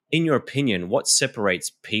in your opinion, what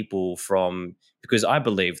separates people from, because I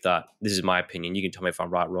believe that, this is my opinion, you can tell me if I'm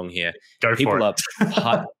right or wrong here. Go for it.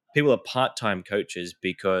 People are part-time coaches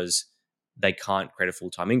because they can't create a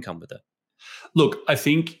full-time income with it. Look, I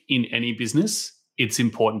think in any business, it's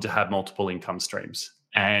important to have multiple income streams.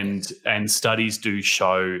 And studies do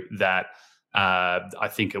show that I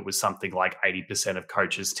think it was something like 80% of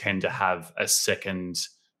coaches tend to have a second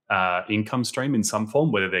income stream in some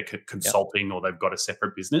form, whether they're consulting or they've got a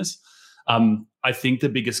separate business. I think the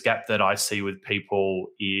biggest gap that I see with people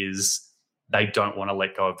is they don't want to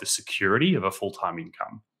let go of the security of a full-time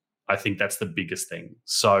income. I think that's the biggest thing.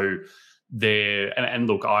 So and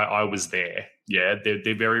look, I was there. Yeah,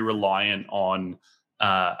 they're very reliant on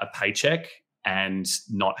a paycheck and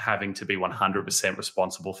not having to be 100%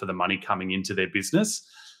 responsible for the money coming into their business.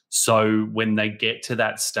 So when they get to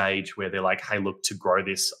that stage where they're like, hey, look, to grow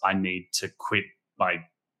this, I need to quit my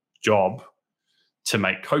job to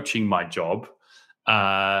make coaching my job,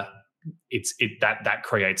 that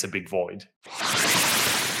creates a big void.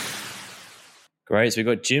 Great. So we've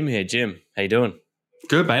got Jim here. Jim, how you doing?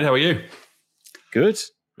 Good, mate. How are you? Good.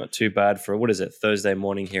 Not too bad for, what is it, Thursday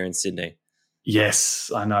morning here in Sydney?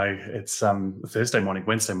 Yes, I know. It's Thursday morning,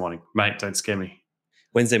 Wednesday morning. Mate, don't scare me.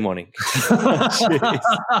 Wednesday morning.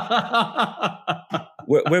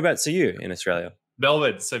 Whereabouts are you in Australia?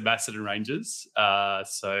 Melbourne, so Macedon Ranges.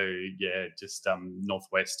 Just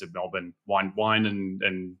northwest of Melbourne, wine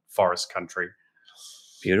and forest country.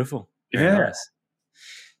 Beautiful. Very nice.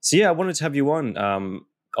 So yeah, I wanted to have you on.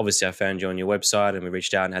 Obviously, I found you on your website and we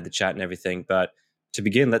reached out and had the chat and everything. But to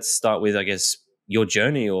begin, let's start with, I guess, your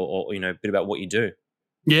journey or a bit about what you do.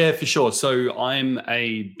 Yeah, for sure. So I'm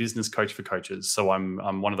a business coach for coaches. So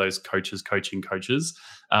I'm one of those coaches coaching coaches,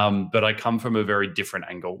 but I come from a very different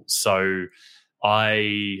angle. So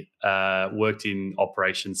I worked in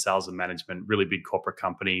operations, sales and management, really big corporate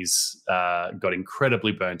companies, got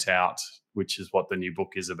incredibly burnt out, which is what the new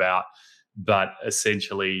book is about, but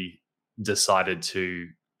essentially decided to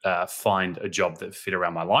find a job that fit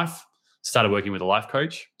around my life. Started working with a life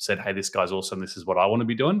coach, said, hey, this guy's awesome. This is what I want to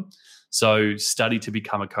be doing. So studied to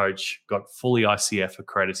become a coach, got fully ICF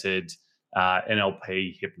accredited,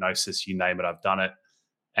 NLP, hypnosis, you name it, I've done it.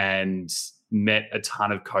 And met a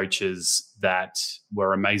ton of coaches that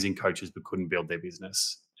were amazing coaches but couldn't build their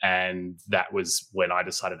business. And that was when I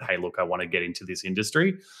decided, hey, look, I want to get into this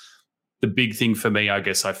industry. The big thing for me, I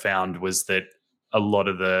guess I found, was that a lot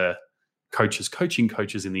of the coaching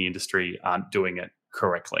coaches in the industry aren't doing it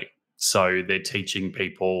correctly. So they're teaching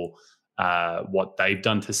people what they've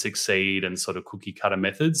done to succeed and sort of cookie cutter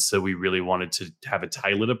methods. So we really wanted to have a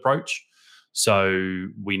tailored approach. So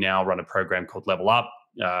we now run a program called Level Up.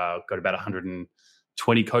 Got about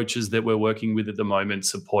 120 coaches that we're working with at the moment,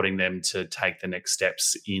 supporting them to take the next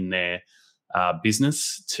steps in their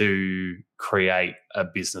business to create a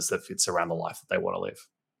business that fits around the life that they want to live.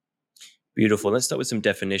 Beautiful. Let's start with some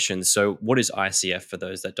definitions. So what is ICF for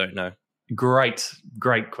those that don't know? Great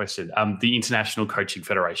question. The International Coaching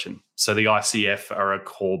Federation. So the ICF are a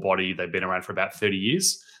core body. They've been around for about 30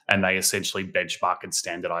 years and they essentially benchmark and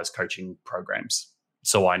standardize coaching programs.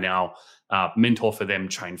 So I now mentor for them,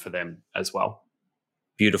 train for them as well.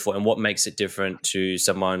 Beautiful. And what makes it different to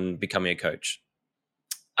someone becoming a coach?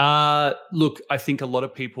 Look, I think a lot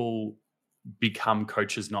of people become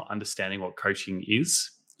coaches not understanding what coaching is.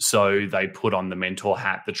 So they put on the mentor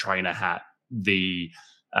hat, the trainer hat, the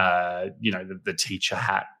teacher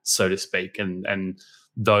hat, so to speak. And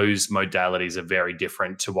those modalities are very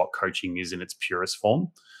different to what coaching is in its purest form.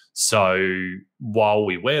 So while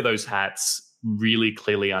we wear those hats, really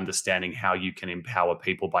clearly understanding how you can empower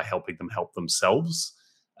people by helping them help themselves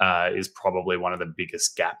is probably one of the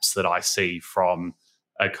biggest gaps that I see from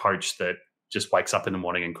a coach that just wakes up in the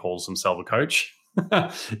morning and calls himself a coach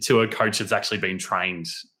to a coach that's actually been trained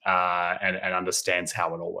and understands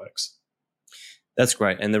how it all works. That's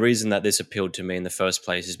great. And the reason that this appealed to me in the first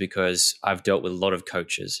place is because I've dealt with a lot of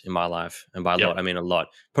coaches in my life. And by a lot, I mean a lot.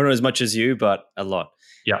 Probably not as much as you, but a lot.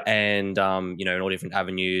 Yeah. And, in all different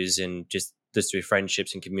avenues and just through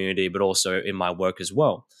friendships and community, but also in my work as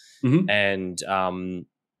well. Mm-hmm. And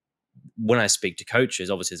when I speak to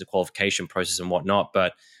coaches, obviously there's a qualification process and whatnot,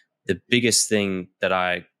 but the biggest thing that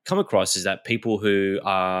I come across is that people who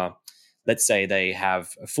are, let's say they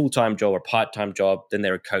have a full-time job or a part-time job, then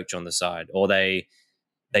they're a coach on the side, or they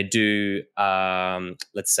do,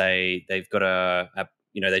 let's say they've got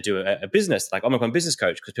they do a business, like I'm a business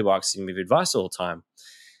coach because people are asking me for advice all the time.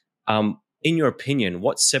 In your opinion,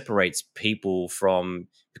 what separates people from,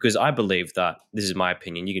 because I believe that, this is my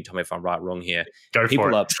opinion, you can tell me if I'm right or wrong here.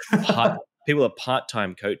 People are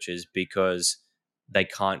part-time coaches because they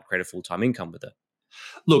can't create a full-time income with it.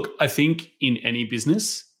 Look, I think in any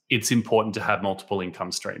business, it's important to have multiple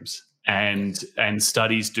income streams, and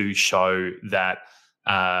studies do show that.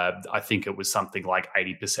 I think it was something like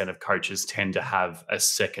 80% of coaches tend to have a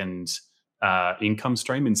second income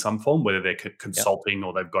stream in some form, whether they're consulting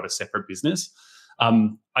or they've got a separate business.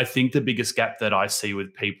 I think the biggest gap that I see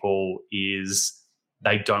with people is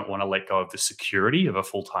they don't want to let go of the security of a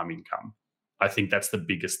full-time income. I think that's the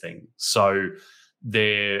biggest thing. So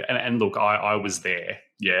and look, I was there.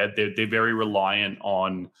 Yeah, they're very reliant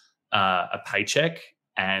on a paycheck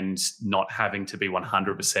and not having to be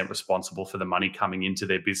 100% responsible for the money coming into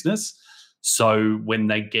their business. So when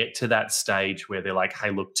they get to that stage where they're like,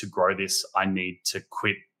 hey, look, to grow this, I need to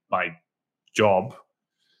quit my job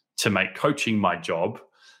to make coaching my job,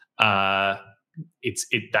 that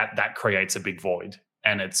creates a big void.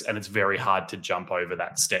 And it's very hard to jump over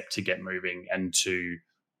that step to get moving and to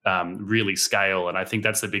really scale. And I think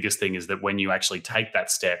that's the biggest thing, is that when you actually take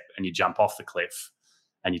that step and you jump off the cliff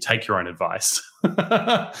and you take your own advice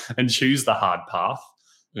and choose the hard path,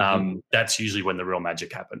 that's usually when the real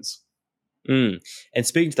magic happens. And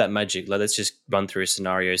speaking to that magic, let's just run through a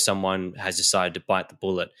scenario. Someone has decided to bite the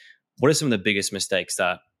bullet. What are some of the biggest mistakes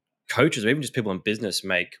that coaches or even just people in business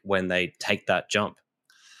make when they take that jump?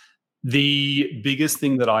 The biggest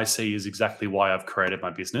thing that I see is exactly why I've created my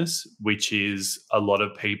business, which is a lot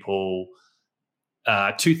of people,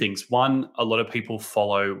 two things. One, a lot of people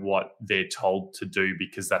follow what they're told to do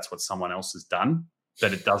because that's what someone else has done,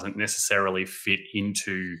 that it doesn't necessarily fit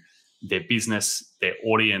into their business, their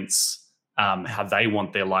audience, how they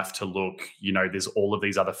want their life to look. There's all of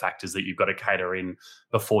these other factors that you've got to cater in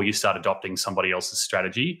before you start adopting somebody else's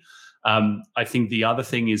strategy. I think the other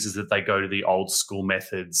thing is that they go to the old school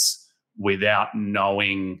methods without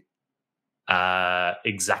knowing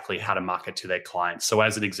exactly how to market to their clients. So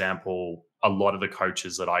as an example, a lot of the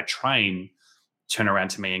coaches that I train turn around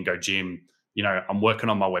to me and go, Jim, I'm working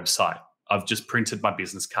on my website. I've just printed my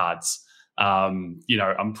business cards. I'm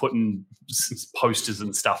putting posters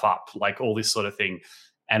and stuff up, like all this sort of thing.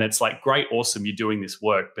 And it's like, great, awesome, you're doing this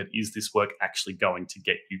work, but is this work actually going to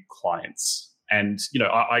get you clients? And,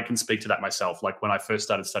 I can speak to that myself. Like when I first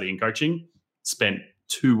started studying coaching, spent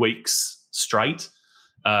 2 weeks straight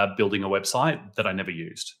building a website that I never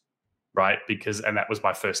used, right? And that was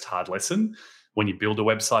my first hard lesson. When you build a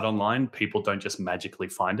website online, people don't just magically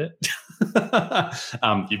find it. You've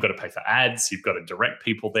got to pay for ads. You've got to direct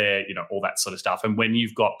people there, all that sort of stuff. And when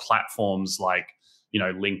you've got platforms like,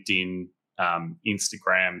 LinkedIn,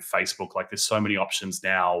 Instagram, Facebook, like there's so many options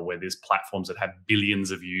now where there's platforms that have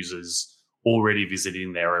billions of users already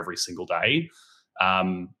visiting there every single day.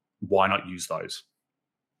 Why not use those?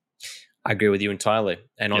 I agree with you entirely.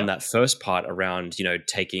 And on that first part around,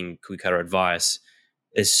 taking cookie cutter advice,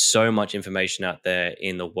 there's so much information out there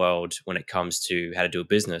in the world when it comes to how to do a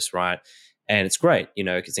business, right? And it's great,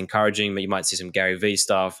 it's encouraging. You might see some Gary Vee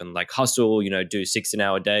stuff and like hustle, do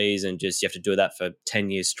 16-hour days and just you have to do that for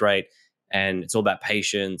 10 years straight. And it's all about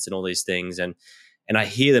patience and all these things. And I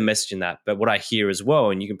hear the message in that. But what I hear as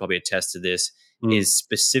well, and you can probably attest to this, is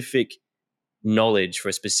specific knowledge for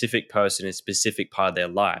a specific person in a specific part of their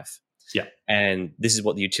life. Yeah. And this is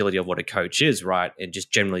what the utility of what a coach is, right? And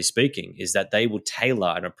just generally speaking, is that they will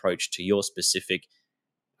tailor an approach to your specific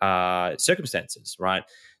circumstances, right?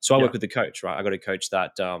 So I work with the coach, right? I got a coach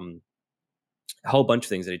that a whole bunch of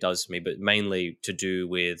things that he does for me, but mainly to do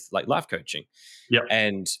with like life coaching. Yeah.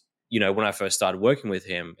 And, when I first started working with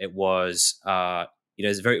him, it was,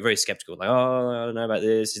 he's very, very skeptical. Like, oh, I don't know about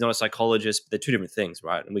this. He's not a psychologist, but they're two different things,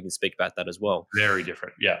 right? And we can speak about that as well. Very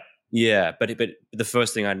different. Yeah. Yeah, but the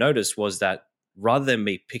first thing I noticed was that rather than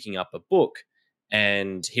me picking up a book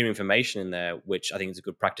and hearing information in there, which I think is a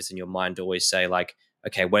good practice in your mind to always say like,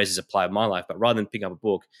 okay, where does this apply in my life? But rather than picking up a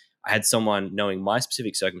book, I had someone knowing my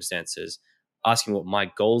specific circumstances, asking what my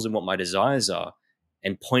goals and what my desires are,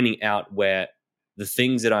 and pointing out where the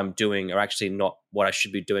things that I'm doing are actually not what I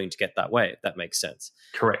should be doing to get that way, if that makes sense.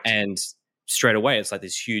 Correct. And straight away, it's like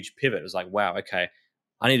this huge pivot. It was like, wow, okay,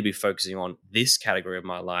 I need to be focusing on this category of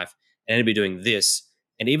my life. And I need to be doing this.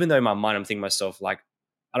 And even though in my mind, I'm thinking to myself, like,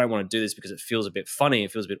 I don't want to do this because it feels a bit funny,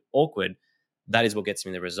 it feels a bit awkward, that is what gets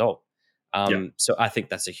me the result. So I think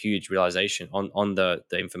that's a huge realization on the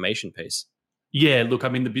information piece. Yeah, look, I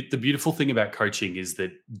mean, the beautiful thing about coaching is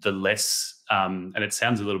that the less, and it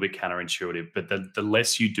sounds a little bit counterintuitive, but the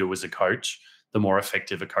less you do as a coach, the more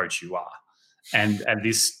effective a coach you are. And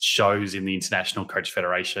this shows in the International Coach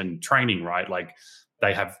Federation training, right? Like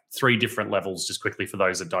they have 3 different levels, just quickly for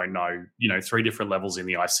those that don't know, 3 different levels in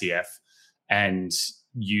the ICF. And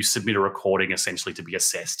you submit a recording essentially to be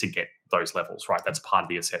assessed to get those levels, right? That's part of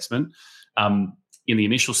the assessment. In the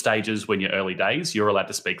initial stages, when you're early days, you're allowed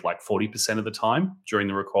to speak like 40% of the time during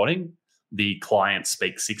the recording. The client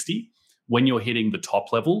speaks 60. When you're hitting the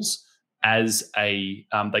top levels, as a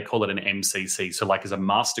they call it an MCC. So like as a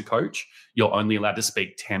master coach, you're only allowed to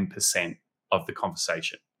speak 10% of the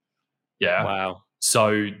conversation. Yeah. Wow.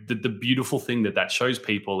 So the beautiful thing that shows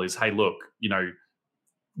people is, hey, look,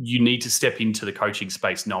 you need to step into the coaching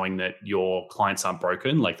space knowing that your clients aren't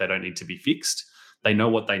broken, like they don't need to be fixed. They know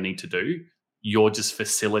what they need to do. You're just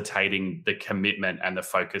facilitating the commitment and the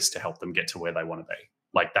focus to help them get to where they want to be.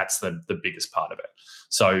 Like that's the biggest part of it.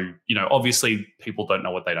 So, obviously people don't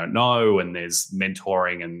know what they don't know, and there's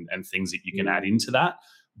mentoring and things that you can add into that.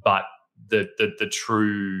 But the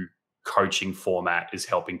true coaching format is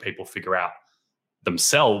helping people figure out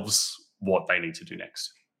themselves what they need to do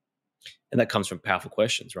next. And that comes from powerful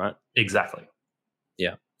questions, right? Exactly.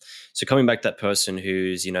 Yeah. So coming back to that person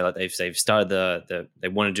who's, like they've started they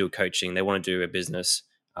want to do a coaching, they want to do a business,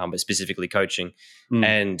 but specifically coaching,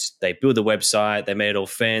 and they build the website, they made it all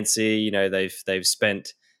fancy, they've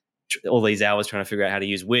spent all these hours trying to figure out how to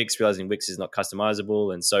use Wix, realizing Wix is not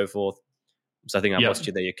customizable and so forth. So I think I lost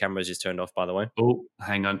you there. Your camera's just turned off, by the way. Oh,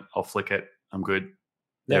 hang on. I'll flick it. I'm good.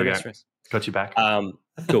 There we go. Stress. Got you back.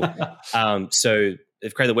 Cool. So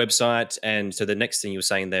they've created the website, and so the next thing you were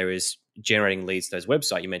saying there is generating leads to those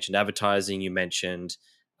website. You mentioned advertising. You mentioned,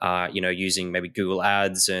 using maybe Google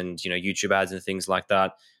Ads and YouTube ads and things like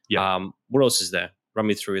that. Yeah. What else is there? Run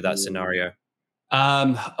me through that scenario.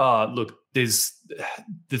 Look, there's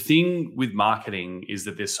the thing with marketing is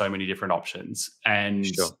that there's so many different options, and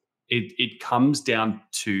it comes down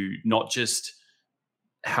to not just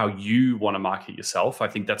how you want to market yourself. I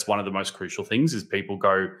think that's one of the most crucial things is people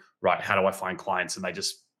go, right, how do I find clients? And they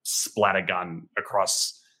just splattergun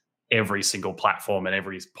across every single platform and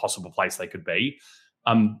every possible place they could be.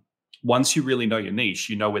 Once you really know your niche,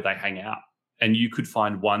 you know where they hang out, and you could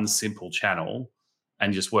find one simple channel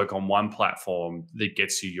and just work on one platform that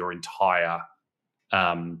gets you your entire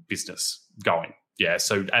business going. Yeah.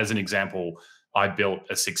 So as an example, I built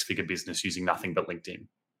a 6-figure business using nothing but LinkedIn.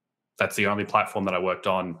 That's the only platform that I worked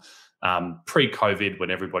on pre-COVID, when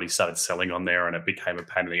everybody started selling on there and it became a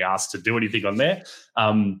pain in the ass to do anything on there.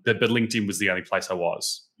 But LinkedIn was the only place I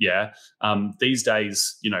was. Yeah. These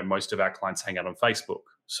days, most of our clients hang out on Facebook.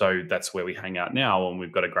 So that's where we hang out now. And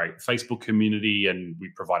we've got a great Facebook community, and we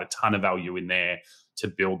provide a ton of value in there to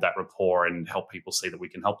build that rapport and help people see that we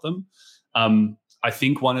can help them. I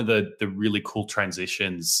think one of the really cool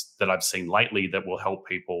transitions that I've seen lately that will help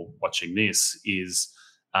people watching this is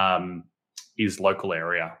local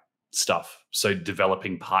area stuff. So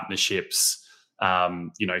developing partnerships,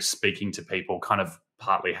 speaking to people, kind of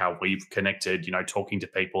partly how we've connected, talking to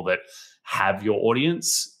people that have your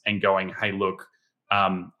audience and going, hey, look,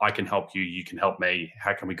 I can help you, you can help me.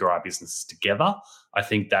 How can we grow our businesses together? I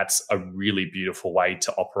think that's a really beautiful way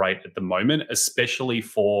to operate at the moment, especially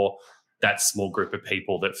for that small group of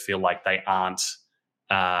people that feel like they aren't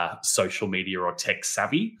social media or tech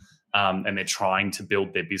savvy, and they're trying to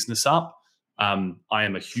build their business up. I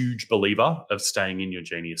am a huge believer of staying in your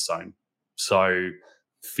genius zone. So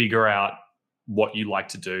figure out what you like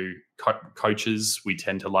to do. Coaches, we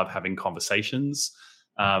tend to love having conversations.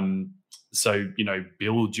 So,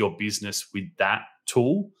 build your business with that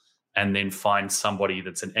tool, and then find somebody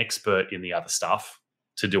that's an expert in the other stuff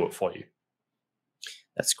to do it for you.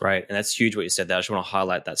 That's great. And that's huge what you said there. I just want to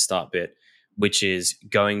highlight that start bit, which is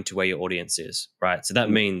going to where your audience is, right? So that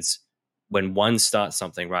means when one starts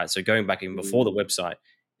something, right? So going back even before the website,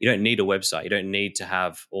 you don't need a website. You don't need to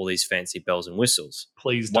have all these fancy bells and whistles.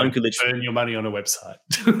 Please don't burn your money on a website.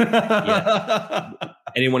 Yeah.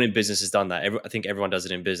 Anyone in business has done that. I think everyone does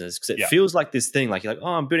it in business, because it feels like this thing, like you're like, oh,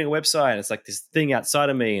 I'm building a website, and it's like this thing outside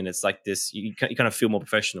of me, and it's like this, you kind of feel more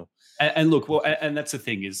professional. And look, well, and that's the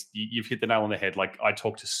thing is you've hit the nail on the head. Like I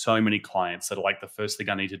talk to so many clients that are like, the first thing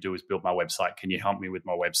I need to do is build my website. Can you help me with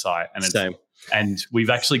my website? And Same. And we've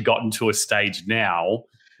actually gotten to a stage now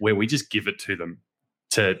where we just give it to them.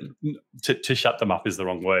 To shut them up is the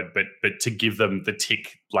wrong word, but to give them the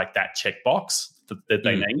tick, like that checkbox that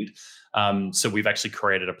they need. So we've actually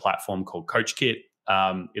created a platform called CoachKit.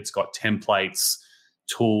 It's got templates,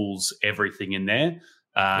 tools, everything in there.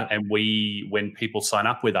 And when people sign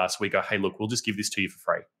up with us, we go, hey, look, we'll just give this to you for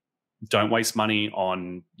free. Don't waste money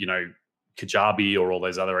on, Kajabi or all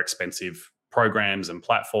those other expensive programs and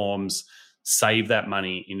platforms. Save that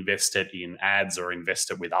money, invest it in ads or invest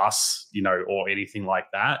it with us, or anything like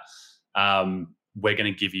that. We're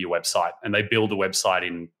going to give you a website, and they build a website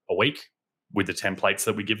in a week with the templates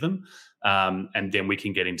that we give them. And then we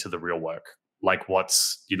can get into the real work. Like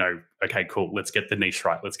what's, okay, cool, let's get the niche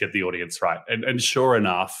right, let's get the audience right. And sure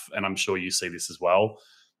enough, and I'm sure you see this as well,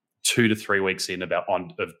 2 to 3 weeks in of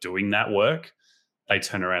doing that work, they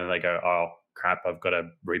turn around and they go, oh crap, I've got to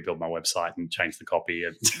rebuild my website and change the copy.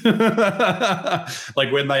 And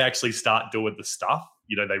like when they actually start doing the stuff,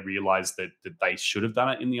 they realize that they should have done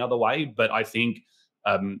it in the other way. But I think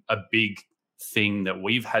a big thing that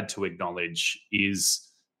we've had to acknowledge is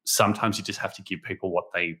sometimes you just have to give people what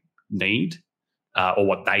they need, or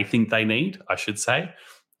what they think they need, I should say,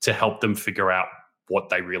 to help them figure out what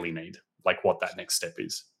they really need, like what that next step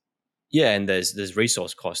is. Yeah, and there's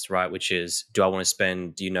resource cost, right? Which is, do I want to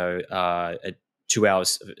spend, a 2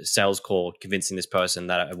 hours sales call convincing this person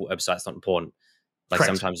that a website's not important? Like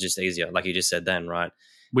Correct. Sometimes it's just easier, like you just said then, right?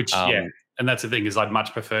 Which, and that's the thing is I'd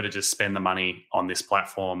much prefer to just spend the money on this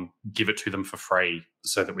platform, give it to them for free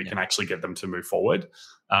so that we can actually get them to move forward,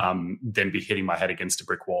 than be hitting my head against a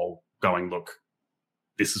brick wall going, look,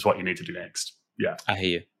 this is what you need to do next. Yeah. I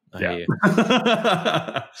hear you. I hear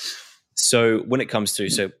you. So when it comes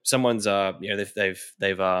to, someone's,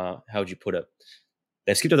 they've how would you put it?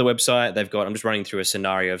 They've skipped to the website. They've got, I'm just running through a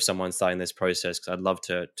scenario of someone starting this process because I'd love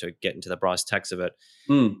to get into the brass tacks of it.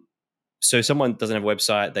 So someone doesn't have a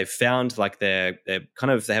website. They've found like they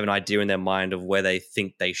have an idea in their mind of where they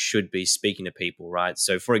think they should be speaking to people, right?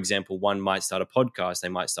 So for example, one might start a podcast. They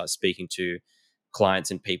might start speaking to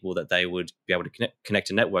clients and people that they would be able to connect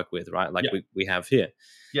and network with, right? Like we have here.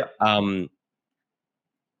 Yeah.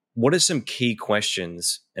 What are some key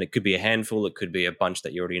questions, and it could be a handful, it could be a bunch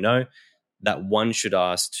that you already know, that one should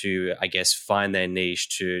ask to, I guess, find their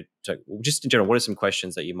niche to just in general, what are some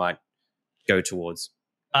questions that you might go towards?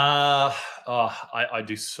 I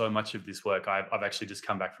do so much of this work. I've actually just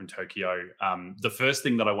come back from Tokyo. The first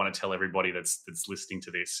thing that I want to tell everybody that's listening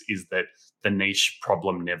to this is that the niche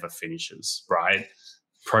problem never finishes, right?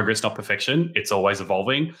 Progress, not perfection. It's always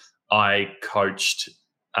evolving. I coached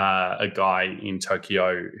a guy in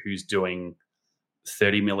Tokyo who's doing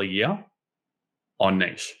 30 mil a year on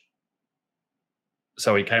niche.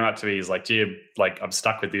 So he came up to me, he's like, Jim, like, I'm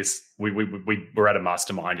stuck with this. We were at a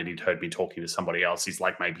mastermind and he'd heard me talking to somebody else. He's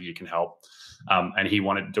like, maybe you can help. And he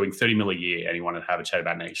wanted doing 30 mil a year and he wanted to have a chat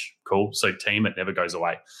about niche. Cool. So team, it never goes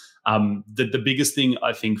away. The biggest thing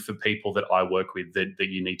I think for people that I work with that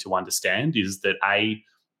you need to understand is that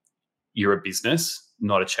you're a business,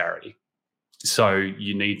 not a charity. So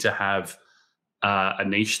you need to have a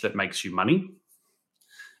niche that makes you money.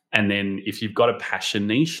 And then if you've got a passion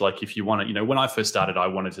niche, like if you want to, when I first started, I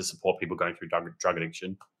wanted to support people going through drug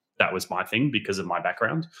addiction. That was my thing because of my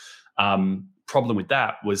background. Problem with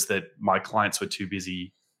that was that my clients were too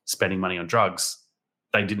busy spending money on drugs.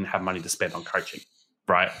 They didn't have money to spend on coaching,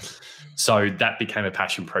 right? So that became a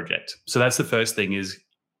passion project. So that's the first thing is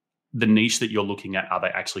the niche that you're looking at, are they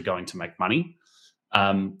actually going to make money?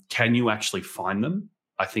 Can you actually find them?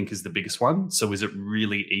 I think is the biggest one. So is it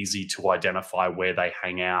really easy to identify where they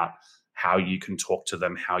hang out, how you can talk to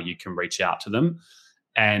them, how you can reach out to them?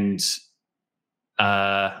 And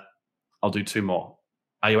I'll do two more.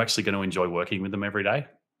 Are you actually going to enjoy working with them every day?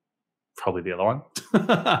 Probably the other one.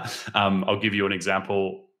 I'll give you an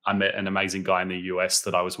example. I met an amazing guy in the US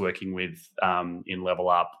that I was working with in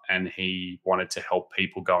Level Up, and he wanted to help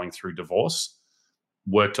people going through divorce.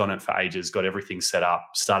 Worked on it for ages, got everything set up,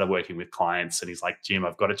 started working with clients, and he's like, Jim,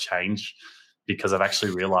 I've got to change because I've actually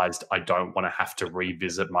realized I don't want to have to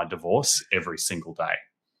revisit my divorce every single day.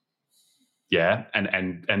 Yeah.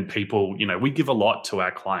 And people, we give a lot to our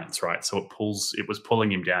clients, right? So it was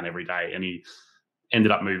pulling him down every day, and he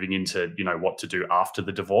ended up moving into, what to do after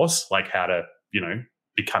the divorce, like how to,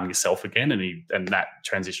 become yourself again. And that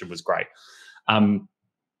transition was great.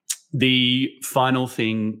 The final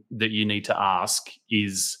thing that you need to ask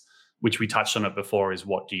is, which we touched on it before, is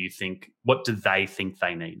what do they think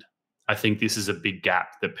they need? I think this is a big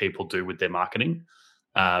gap that people do with their marketing.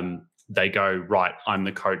 They go, right, I'm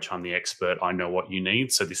the coach, I'm the expert, I know what you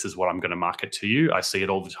need, so this is what I'm going to market to you. I see it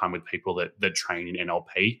all the time with people that train in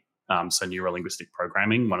NLP, so neuro-linguistic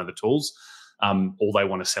programming, one of the tools. All they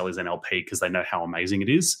want to sell is NLP because they know how amazing it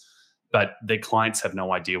is, but their clients have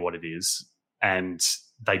no idea what it is, and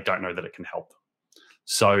they don't know that it can help them.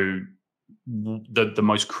 So the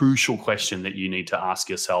most crucial question that you need to ask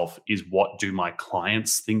yourself is, what do my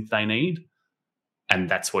clients think they need? And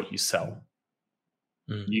that's what you sell.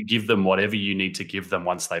 You give them whatever you need to give them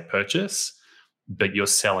once they purchase, but you're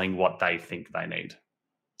selling what they think they need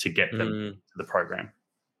to get them to the program.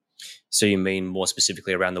 So you mean more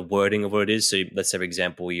specifically around the wording of what it is? So let's say, for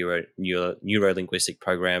example, you're a neuro-linguistic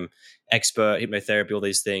program expert, hypnotherapy, all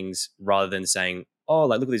these things, rather than saying, oh,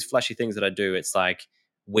 like, look at these flashy things that I do. It's like,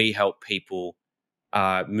 we help people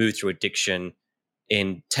move through addiction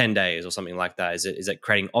in 10 days or something like that? Is it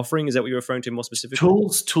creating offering? Is that what you're referring to more specifically?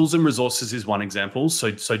 Tools and resources is one example.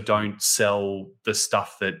 So don't sell the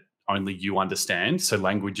stuff that only you understand. So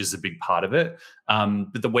language is a big part of it.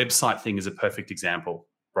 But the website thing is a perfect example,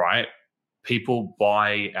 right? People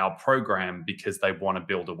buy our program because they want to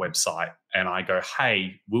build a website. And I go,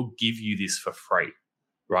 hey, we'll give you this for free,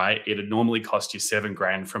 right? It'd normally cost you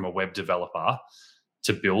 $7,000 from a web developer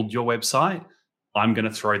to build your website. I'm going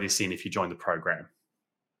to throw this in if you join the program.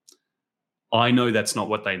 I know that's not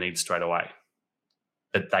what they need straight away,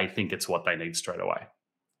 but they think it's what they need straight away.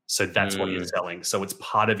 So that's what you're selling. So it's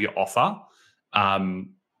part of your offer.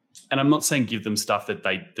 And I'm not saying give them stuff that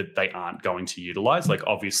they aren't going to utilize. Like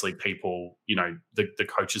obviously people, the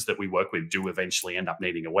coaches that we work with do eventually end up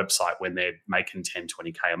needing a website when they're making 10,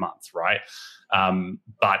 20K a month, right?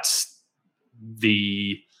 But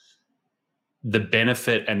the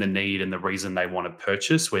benefit and the need and the reason they want to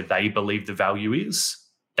purchase where they believe the value is,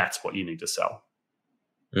 that's what you need to sell.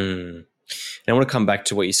 And I want to come back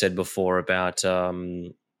to what you said before about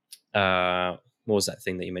what was that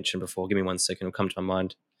thing that you mentioned before? Give me 1 second. It'll come to my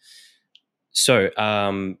mind. So,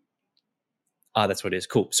 that's what it is.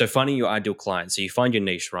 Cool. So finding your ideal client. So you find your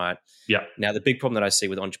niche, right? Yeah. Now, the big problem that I see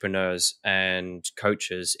with entrepreneurs and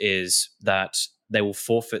coaches is that they will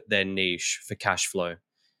forfeit their niche for cash flow.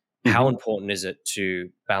 Mm-hmm. How important is it to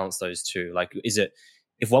balance those two? Like, is it,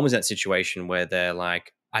 if one was in that situation where they're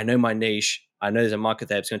like, I know my niche, I know there's a market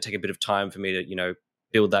there, it's going to take a bit of time for me to,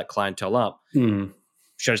 build that clientele up.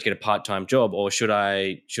 Should I just get a part-time job, or should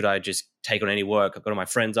I just take on any work? I've got all my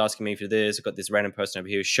friends asking me for this. I've got this random person over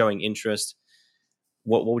here showing interest.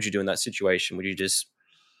 What would you do in that situation? Would you just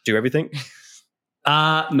do everything?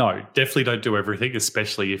 No, definitely don't do everything,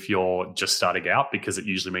 especially if you're just starting out, because it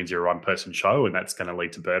usually means you're a one-person show and that's going to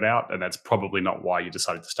lead to burnout. And that's probably not why you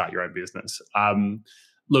decided to start your own business.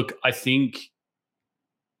 Look, I think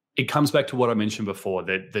it comes back to what I mentioned before,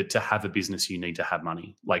 that to have a business, you need to have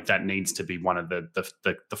money. Like that needs to be one of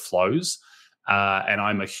the flows. And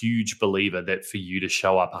I'm a huge believer that for you to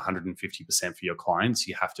show up 150% for your clients,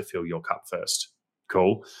 you have to fill your cup first.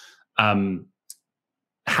 Cool.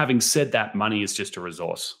 Having said that, money is just a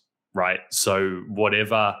resource, right? So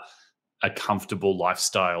whatever a comfortable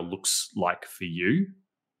lifestyle looks like for you,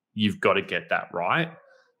 you've got to get that right,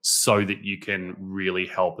 so that you can really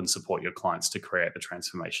help and support your clients to create the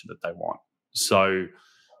transformation that they want. So,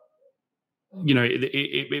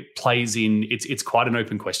 it plays in, it's quite an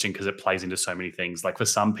open question because it plays into so many things. Like for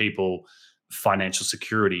some people, financial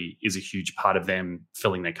security is a huge part of them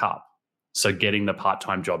filling their cup. So getting the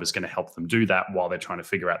part-time job is going to help them do that while they're trying to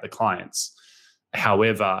figure out the clients.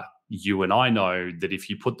 However, you and I know that if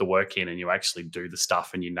you put the work in and you actually do the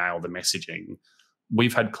stuff and you nail the messaging,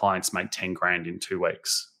 we've had clients make 10 grand in 2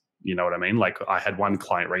 weeks. You know what I mean? Like I had one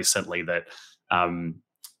client recently that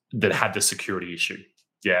had the security issue.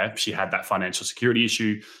 Yeah, she had that financial security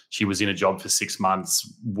issue. She was in a job for 6 months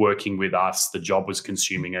working with us. The job was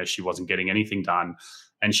consuming her. She wasn't getting anything done.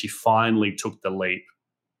 And she finally took the leap.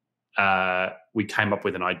 We came up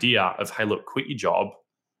with an idea of, hey, look, quit your job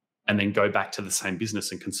and then go back to the same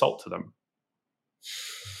business and consult to them.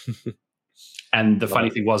 And the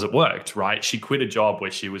funny thing was, it worked, right? She quit a job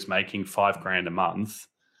where she was making $5,000 a month,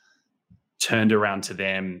 turned around to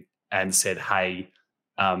them and said, hey,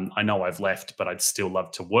 I know I've left, but I'd still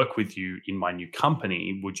love to work with you in my new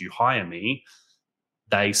company. Would you hire me?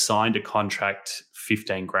 They signed a contract,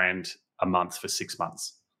 $15,000 a month for 6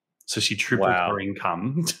 months. So she tripled her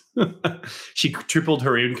income. She tripled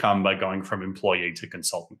her income by going from employee to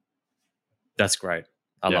consultant. That's great.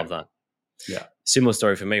 I love that. Yeah. Similar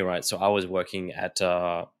story for me, right? So I was working at,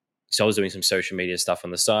 so I was doing some social media stuff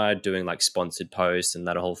on the side, doing like sponsored posts and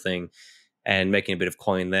that whole thing, and making a bit of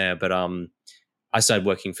coin there. But I started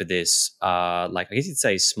working for this, like I guess you'd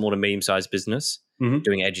say small to medium sized business,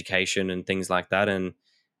 doing education and things like that. And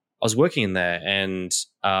I was working in there, and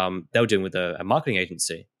they were doing with a marketing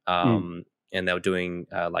agency, and they were doing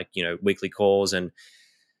weekly calls, and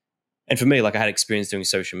for me, like I had experience doing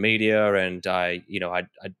social media, and I'd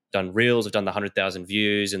done reels, I've done the 100,000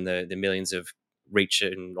 views and the millions of reach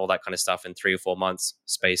and all that kind of stuff in 3 or 4 months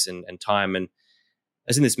space and time. And I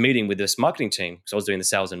was in this meeting with this marketing team because I was doing the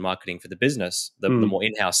sales and marketing for the business, the more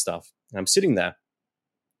in-house stuff. And I'm sitting there,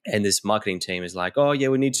 and this marketing team is like, "Oh yeah,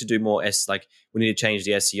 we need to do more we need to change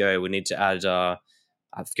the SEO. We need to add I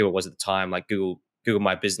forget what it was at the time, like Google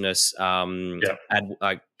My Business, add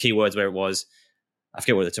like keywords where it was. I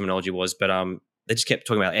forget what the terminology was, but they just kept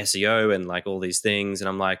talking about SEO and like all these things. And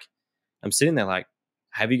I'm sitting there like,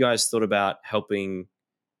 have you guys thought about helping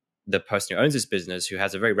the person who owns this business, who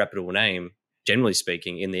has a very reputable name, generally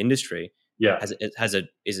speaking, in the industry, Yeah.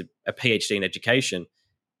 is a PhD in education.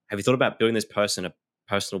 Have you thought about building this person a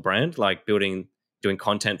personal brand, like doing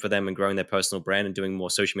content for them and growing their personal brand and doing more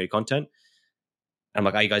social media content? And I'm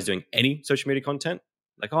like, are you guys doing any social media content?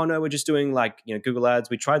 Like, oh no, we're just doing like, Google ads.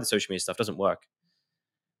 We tried the social media stuff, doesn't work.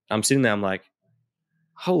 I'm sitting there, I'm like,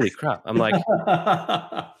 holy crap. I'm like,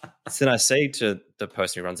 so then I say to the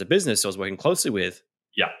person who runs the business I was working closely with,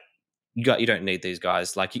 yeah, you don't need these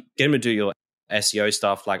guys. Like, get them to do your SEO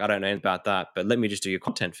stuff. Like, I don't know about that, but let me just do your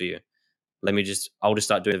content for you. I'll just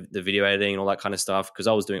start doing the video editing and all that kind of stuff, because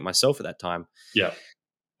I was doing it myself at that time. Yeah.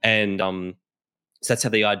 And so that's how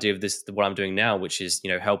the idea of this, what I'm doing now, which is,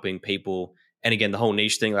 helping people. And again, the whole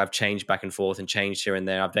niche thing, I've changed back and forth and changed here and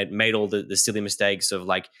there. I've made all the silly mistakes of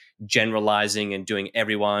like generalizing and doing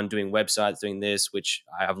websites, doing this, which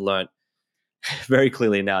I've learned very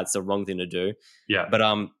clearly now it's the wrong thing to do. Yeah.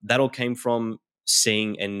 But that all came from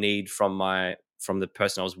seeing a need from the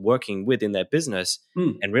person I was working with in their business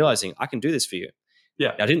and realizing I can do this for you.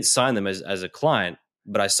 Yeah. Now, I didn't sign them as a client,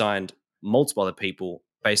 but I signed multiple other people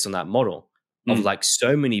based on that model of like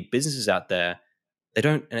so many businesses out there. They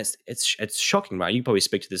don't, and it's shocking, right? You probably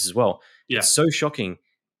speak to this as well. Yeah. It's so shocking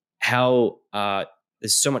how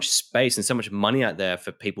there's so much space and so much money out there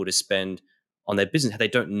for people to spend on their business. How they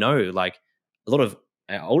don't know, like a lot of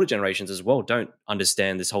older generations as well don't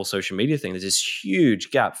understand this whole social media thing. There's this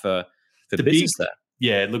huge gap for business there.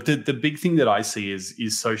 Yeah, look, the big thing that I see is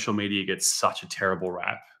social media gets such a terrible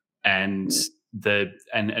rap, and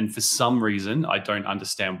and for some reason, I don't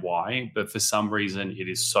understand why, but for some reason it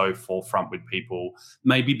is so forefront with people,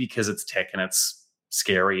 maybe because it's tech and it's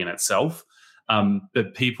scary in itself.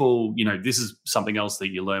 But people, this is something else that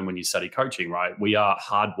you learn when you study coaching, right? We are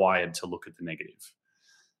hardwired to look at the negative.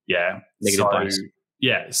 Yeah. Negative bias.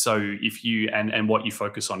 Yeah. So if you, and what you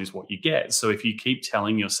focus on is what you get. So if you keep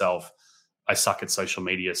telling yourself, I suck at social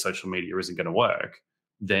media isn't going to work,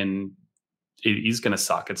 then it is going to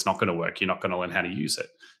suck. It's not going to work. You're not going to learn how to use it.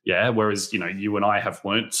 Yeah. Whereas, you and I have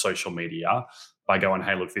learned social media by going,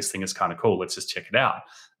 hey, look, this thing is kind of cool. Let's just check it out.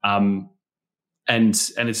 And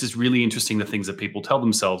it's just really interesting, the things that people tell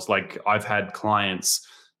themselves. Like, I've had clients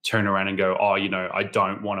turn around and go, oh, I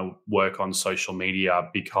don't want to work on social media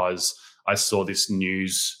because I saw this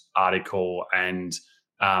news article and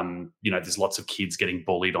there's lots of kids getting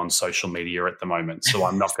bullied on social media at the moment. So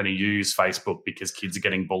I'm not going to use Facebook because kids are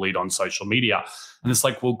getting bullied on social media. And it's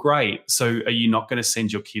like, well, great. So are you not going to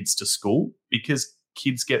send your kids to school because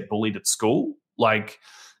kids get bullied at school? Like,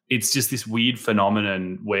 it's just this weird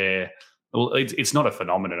phenomenon where, well, it's not a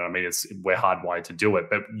phenomenon. I mean, we're hardwired to do it,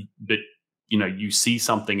 but you see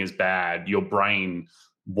something as bad, your brain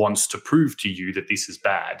wants to prove to you that this is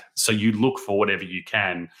bad. So you look for whatever you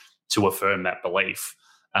can to affirm that belief.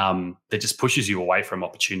 That just pushes you away from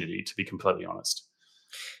opportunity, to be completely honest.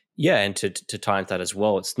 Yeah, and to tie into that as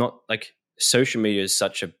well, it's not like social media is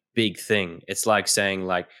such a big thing. It's like saying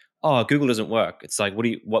like, oh, Google doesn't work. It's like,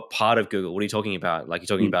 what part of Google? What are you talking about? Like,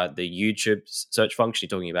 you're talking about the YouTube search function.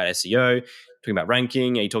 You're talking about SEO. Talking about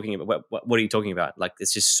ranking. Are you talking about what are you talking about? Like,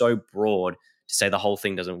 it's just so broad to say the whole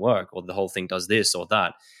thing doesn't work or the whole thing does this or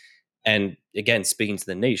that. And again, speaking to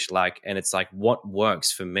the niche, and it's like, what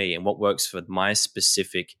works for me and what works for my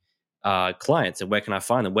specific clients, and where can I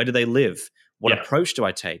find them? Where do they live? What approach do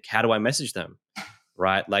I take? How do I message them?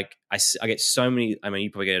 Right? Like, I get so many, I mean,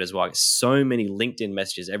 you probably get it as well. I get so many LinkedIn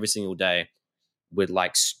messages every single day with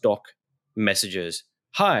like stock messages.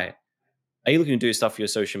 Hi, are you looking to do stuff for your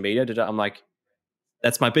social media? I'm like,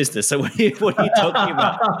 that's my business. So what are you talking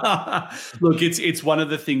about? Look, it's one of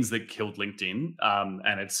the things that killed LinkedIn,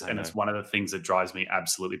 and it's one of the things that drives me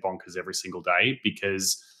absolutely bonkers every single day,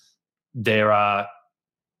 because there are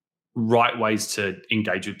right ways to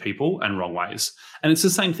engage with people and wrong ways, and it's the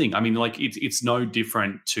same thing. I mean, like, it's no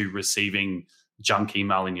different to receiving junk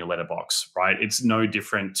email in your letterbox, right? It's no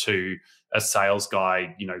different to a sales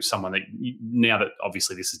guy, someone that, now that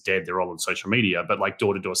obviously this is dead, they're all on social media, but like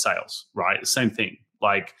door-to-door sales, right? Same thing.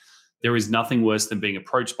 Like, there is nothing worse than being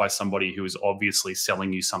approached by somebody who is obviously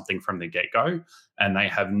selling you something from the get-go, and they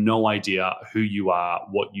have no idea who you are,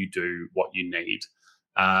 what you do, what you need.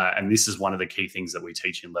 And this is one of the key things that we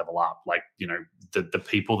teach in Level Up. Like, the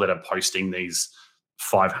people that are posting these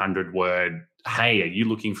 500-word, hey, are you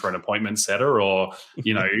looking for an appointment setter? Or,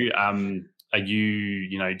 are you,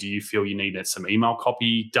 do you feel you need some email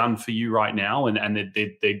copy done for you right now? And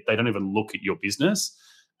they don't even look at your business.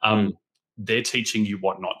 They're teaching you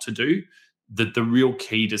what not to do. The real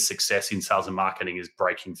key to success in sales and marketing is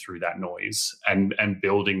breaking through that noise and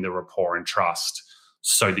building the rapport and trust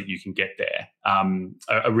so that you can get there.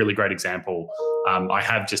 A really great example, I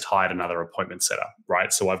have just hired another appointment setter,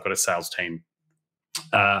 right? So I've got a sales team.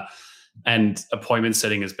 And appointment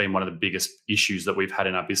setting has been one of the biggest issues that we've had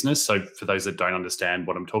in our business. So for those that don't understand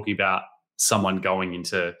what I'm talking about, someone going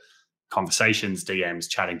into conversations, DMs,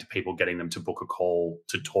 chatting to people, getting them to book a call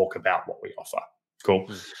to talk about what we offer.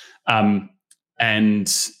 Cool.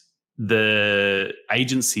 And the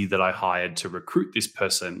agency that I hired to recruit this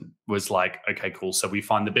person was like, okay, cool. So we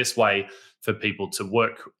find the best way for people to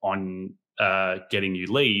work on getting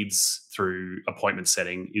you leads through appointment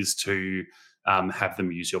setting is to have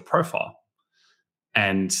them use your profile.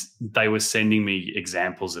 And they were sending me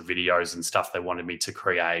examples of videos and stuff they wanted me to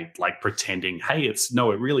create, like pretending, hey, it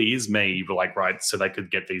really is me. But like, right. So they could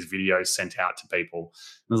get these videos sent out to people.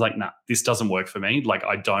 And I was like, nah, this doesn't work for me. Like,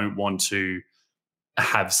 I don't want to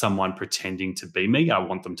have someone pretending to be me. I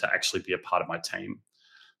want them to actually be a part of my team.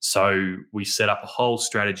 So we set up a whole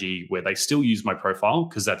strategy where they still use my profile,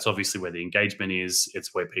 because that's obviously where the engagement is.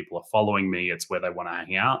 It's where people are following me. It's where they want to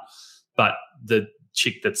hang out. But the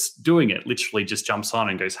chick that's doing it literally just jumps on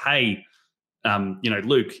and goes, hey,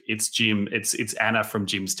 Luke, it's Jim. It's Anna from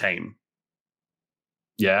Jim's team.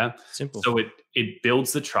 Yeah. Simple. So it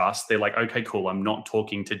builds the trust. They're like, okay, cool. I'm not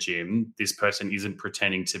talking to Jim. This person isn't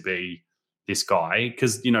pretending to be this guy.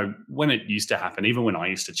 Because, when it used to happen, even when I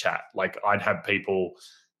used to chat, like I'd have people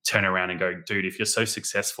turn around and go, dude, if you're so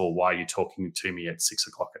successful, why are you talking to me at 6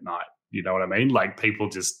 o'clock at night? You know what I mean? Like people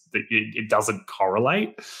just, it doesn't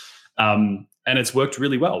correlate. And it's worked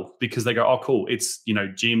really well because they go, oh, cool. It's,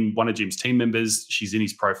 Jim, one of Jim's team members. She's in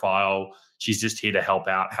his profile. She's just here to help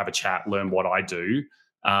out, have a chat, learn what I do.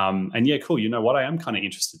 And yeah, cool. You know what? I am kind of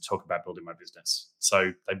interested to talk about building my business.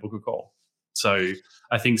 So they book a call. So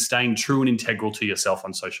I think staying true and integral to yourself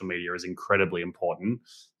on social media is incredibly important,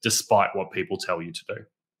 despite what people tell you to do.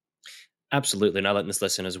 Absolutely. And I learned this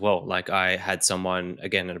lesson as well. Like I had someone,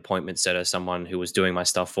 again, an appointment setter, someone who was doing my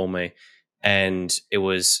stuff for me. And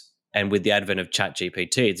with the advent of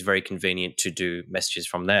ChatGPT, it's very convenient to do messages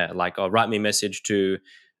from there. Like, I'll write me a message to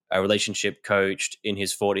a relationship coach in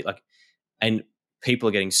his 40s. And people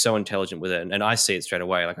are getting so intelligent with it. And I see it straight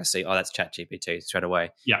away. Like I see, oh, that's ChatGPT straight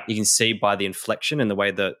away. Yeah. You can see by the inflection and the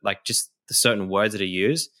way that, like, just the certain words that are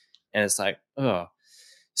used. And it's like, oh.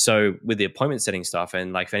 So with the appointment setting stuff,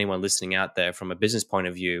 and like for anyone listening out there from a business point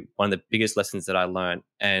of view, one of the biggest lessons that I learned,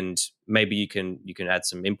 and maybe you can add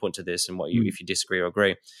some input to this and if you disagree or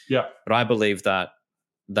agree. Yeah. But I believe that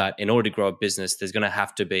in order to grow a business, there's going to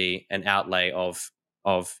have to be an outlay of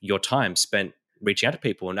your time spent reaching out to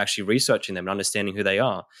people and actually researching them and understanding who they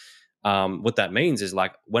are. What that means is,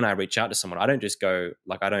 like, when I reach out to someone, I don't just go,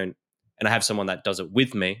 like, and I have someone that does it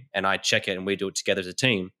with me and I check it and we do it together as a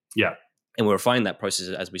team. Yeah. And we're refining that process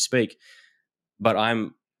as we speak. But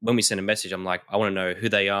when we send a message, I'm like, I want to know who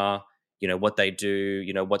they are, what they do,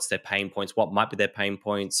 what's their pain points, what might be their pain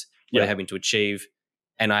points, what they're having to achieve.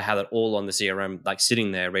 And I have it all on the CRM, like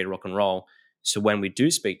sitting there, ready to rock and roll. So when we do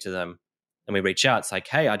speak to them and we reach out, it's like,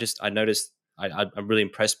 hey, I noticed, I'm really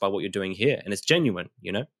impressed by what you're doing here. And it's genuine,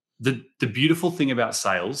 The beautiful thing about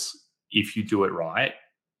sales, if you do it right,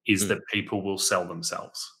 is that people will sell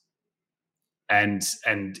themselves. And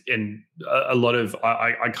a lot of,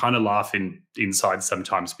 I kind of laugh inside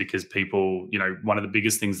sometimes because people, one of the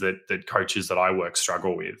biggest things that coaches that I work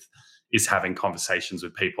struggle with is having conversations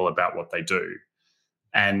with people about what they do.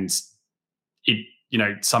 And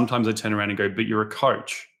sometimes I turn around and go, but you're a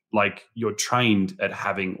coach. Like, you're trained at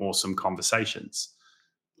having awesome conversations.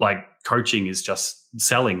 Like,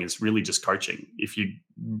 selling is really just coaching. If you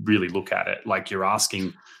really look at it, like, you're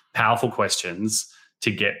asking powerful questions to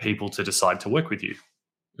get people to decide to work with you,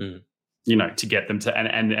 to get them to,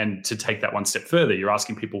 and to take that one step further, you're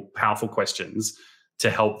asking people powerful questions to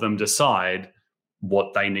help them decide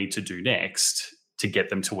what they need to do next to get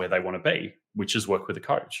them to where they want to be, which is work with a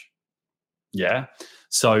coach. Yeah.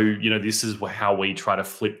 So, this is how we try to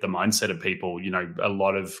flip the mindset of people. A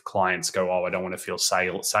lot of clients go, oh, I don't want to feel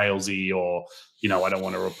salesy, or, I don't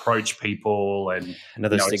want to approach people. And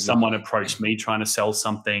if someone approached me trying to sell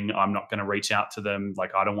something, I'm not going to reach out to them.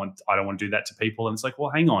 Like, I don't want to do that to people. And it's like,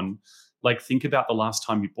 well, hang on. Like, think about the last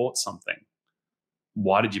time you bought something.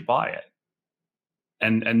 Why did you buy it?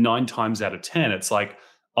 And 9 times out of 10, it's like,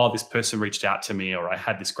 oh, this person reached out to me, or I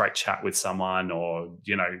had this great chat with someone, or,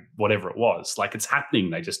 whatever it was. Like, it's happening.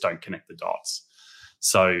 They just don't connect the dots.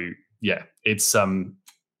 So yeah, it's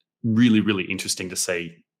really, really interesting to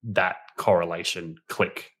see that correlation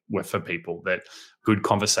click for people, that good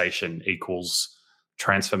conversation equals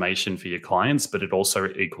transformation for your clients, but it also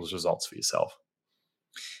equals results for yourself.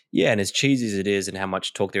 Yeah. And as cheesy as it is and how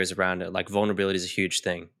much talk there is around it, like, vulnerability is a huge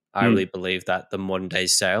thing. I really believe that the modern day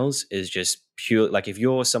sales is just pure. Like, if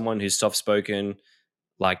you're someone who's soft spoken,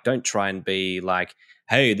 Like, don't try and be like,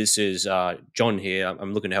 hey, this is John here.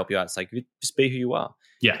 I'm looking to help you out. It's like, just be who you are.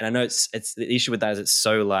 Yeah. And I know it's the issue with that is it's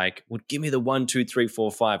so like, well, give me the 1, 2, 3,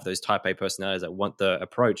 4, 5, those type A personalities that want the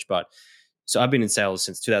approach. But so I've been in sales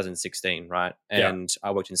since 2016, right? And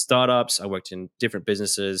I worked in startups, I worked in different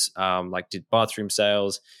businesses, like did bathroom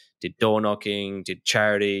sales, did door knocking, did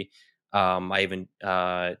charity. I even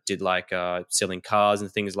did like selling cars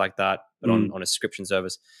and things like that, but on a subscription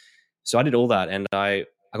service. So I did all that, and I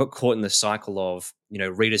got caught in the cycle of,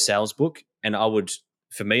 read a sales book, and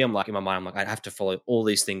for me, I'm like, in my mind, I'm like, I'd have to follow all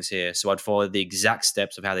these things here. So I'd follow the exact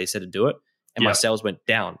steps of how they said to do it, and my sales went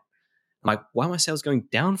down. I'm like, why are my sales going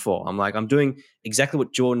down for? I'm like, I'm doing exactly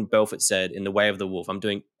what Jordan Belfort said in The Way of the Wolf. I'm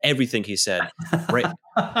doing everything he said. Like,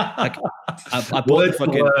 I bought the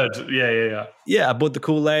fucking word. Yeah. Yeah, I bought the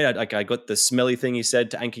Kool-Aid. I got the smelly thing he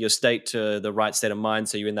said to anchor your state to the right state of mind.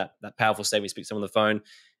 So you're in that powerful state when you speak to someone on the phone.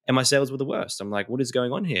 And my sales were the worst. I'm like, what is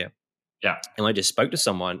going on here? Yeah. And I just spoke to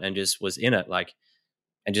someone and just was in it, like,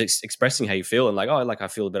 and just expressing how you feel, and like, oh, like I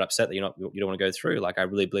feel a bit upset that you don't want to go through. Like, I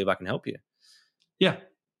really believe I can help you. Yeah.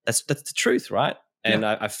 That's the truth, right? And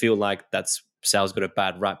I feel like that's sales got a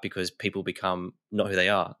bad rap because people become not who they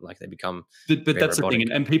are. Like, they become but that's robotic. the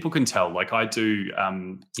thing, and people can tell. Like, I do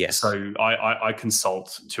yes. So I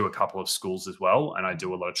consult to a couple of schools as well, and I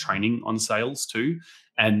do a lot of training on sales too.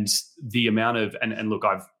 And the amount of and look,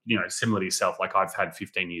 I've similar to yourself, like I've had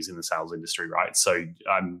 15 years in the sales industry, right? So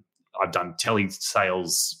I've done tele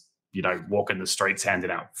sales, walking the streets, handing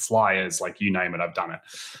out flyers, like you name it, I've done it.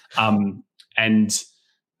 And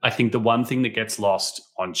I think the one thing that gets lost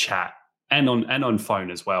on chat and on phone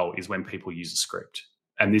as well is when people use a script.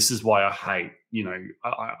 And this is why I hate,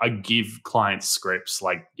 I give clients scripts,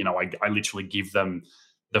 like, I literally give them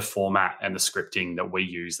the format and the scripting that we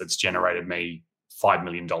use that's generated me $5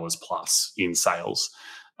 million plus in sales.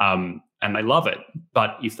 And they love it.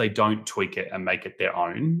 But if they don't tweak it and make it their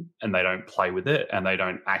own, and they don't play with it, and they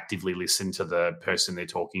don't actively listen to the person they're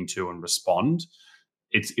talking to and respond,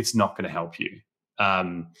 it's not going to help you.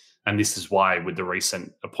 And this is why with the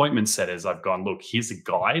recent appointment setters, I've gone, look, here's a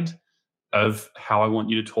guide of how I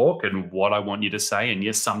want you to talk and what I want you to say. And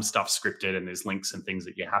yes, some stuff's scripted and there's links and things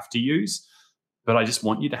that you have to use, but I just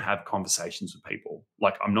want you to have conversations with people.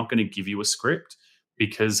 Like, I'm not going to give you a script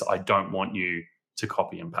because I don't want you to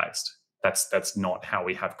copy and paste. That's not how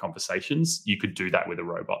we have conversations. You could do that with a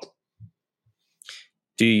robot.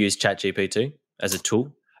 Do you use ChatGPT as a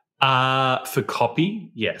tool? For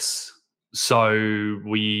copy, yes. So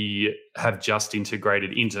we have just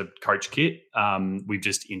integrated into CoachKit. We've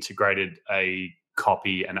just integrated a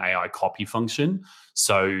copy and AI copy function.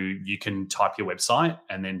 So you can type your website,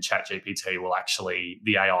 and then ChatGPT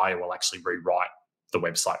the AI will actually rewrite the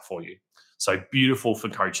website for you. So beautiful for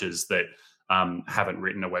coaches that haven't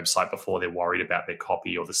written a website before. They're worried about their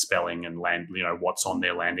copy or the spelling and what's on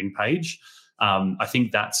their landing page. I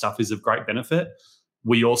think that stuff is of great benefit.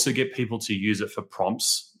 We also get people to use it for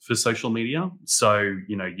prompts for social media. So,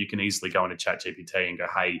 you can easily go into ChatGPT and go,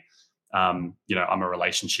 hey, I'm a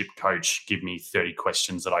relationship coach. Give me 30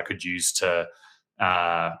 questions that I could use to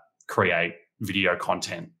create video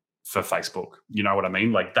content for Facebook. You know what I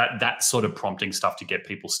mean? Like that sort of prompting stuff to get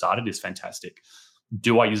people started is fantastic.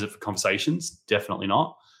 Do I use it for conversations? Definitely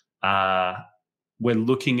not. We're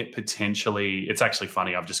looking at potentially, it's actually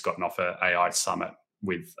funny, I've just gotten off an AI summit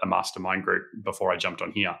with a mastermind group before I jumped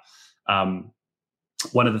on here.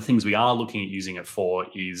 One of the things we are looking at using it for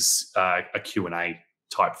is a Q&A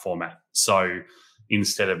type format. So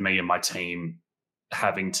instead of me and my team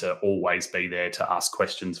having to always be there to ask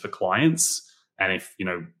questions for clients, and if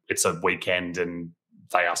it's a weekend and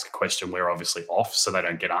they ask a question, we're obviously off, so they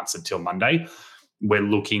don't get answered till Monday. We're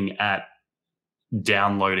looking at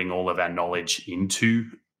downloading all of our knowledge into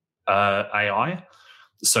AI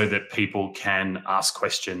so that people can ask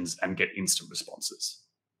questions and get instant responses.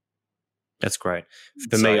 That's great.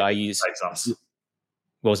 For me, I use... Saves us.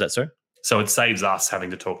 What was that, sir? So it saves us having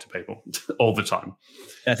to talk to people all the time.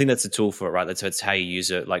 I think that's a tool for it, right? So it's how you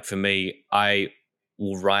use it. Like for me, I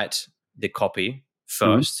will write the copy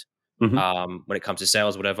first when it comes to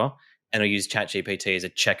sales, whatever, and I'll use ChatGPT as a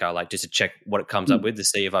checker, like just to check what it comes up with to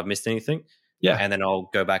see if I've missed anything. Yeah. And then I'll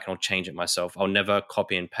go back and I'll change it myself. I'll never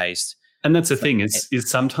copy and paste. And that's the thing is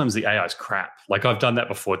sometimes the AI is crap. Like I've done that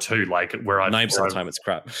before too, like where I've... 9% of the time it's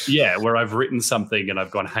crap. Yeah, where I've written something and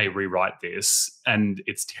I've gone, hey, rewrite this, and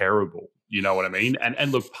it's terrible. You know what I mean?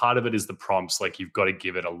 And look, part of it is the prompts. Like you've got to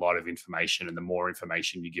give it a lot of information, and the more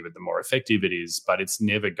information you give it, the more effective it is, but it's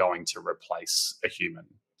never going to replace a human.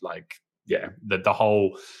 Like, yeah, the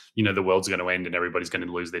whole, the world's going to end and everybody's going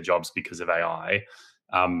to lose their jobs because of AI.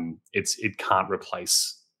 It can't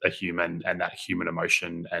replace a human and that human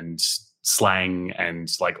emotion and slang and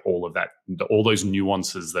like all of that, all those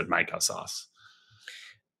nuances that make us us.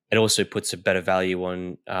 It also puts a better value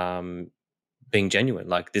on being genuine.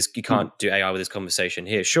 Like this, you can't do AI with this conversation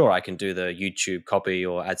here. Sure, I can do the YouTube copy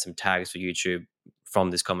or add some tags for YouTube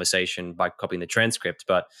from this conversation by copying the transcript.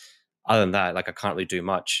 But other than that, like I can't really do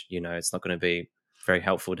much. It's not going to be very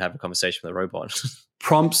helpful to have a conversation with a robot.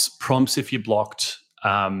 prompts if you're blocked.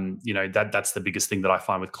 That's the biggest thing that I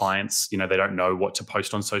find with clients. They don't know what to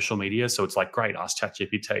post on social media. So it's like, great, ask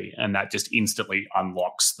ChatGPT. And that just instantly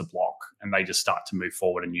unlocks the block and they just start to move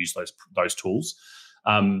forward and use those tools.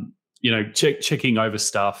 Checking over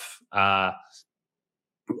stuff.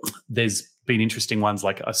 There's been interesting ones.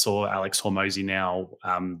 Like I saw Alex Hormozi now,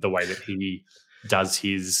 the way that he does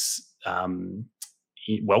his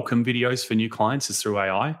welcome videos for new clients is through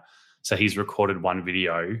AI. So he's recorded one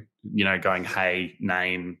video, going, hey,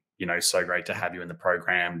 name, so great to have you in the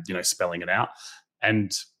program, spelling it out.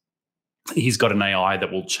 And he's got an AI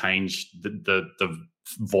that will change the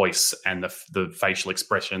voice and the facial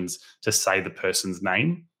expressions to say the person's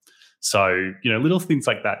name. So, little things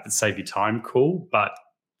like that save you time, cool. But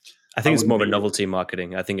I think it's more of a novelty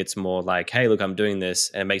marketing. I think it's more like, hey, look, I'm doing this,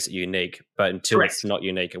 and it makes it unique. But until it's not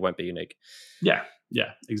unique, it won't be unique. Yeah,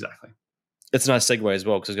 exactly. It's a nice segue as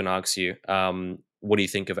well, because I was going to ask you, what do you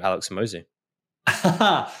think of Alex Hormozi?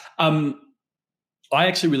 I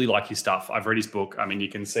actually really like his stuff. I've read his book. I mean, you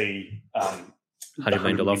can see $100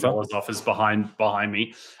 million offers behind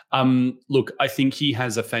me. Look, I think he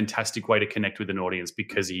has a fantastic way to connect with an audience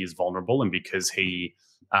because he is vulnerable and because he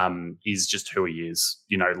is just who he is.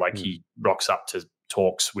 He rocks up to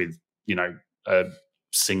talks with, a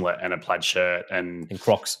singlet and a plaid shirt and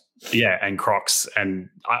Crocs. Yeah, and Crocs. And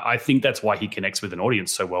I think that's why he connects with an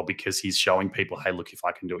audience so well, because he's showing people, hey, look, if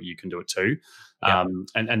I can do it, you can do it too. Yeah.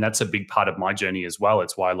 And that's a big part of my journey as well.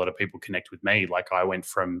 It's why a lot of people connect with me. Like I went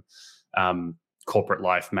from corporate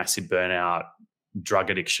life, massive burnout,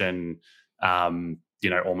 drug addiction,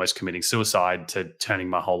 almost committing suicide, to turning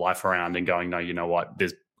my whole life around and going, no, you know what,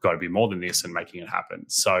 there's got to be more than this, and making it happen.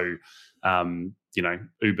 So,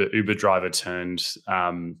 Uber driver turned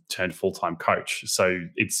full-time coach. So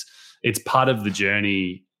it's part of the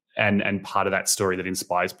journey and part of that story that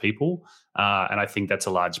inspires people. And I think that's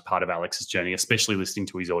a large part of Alex's journey, especially listening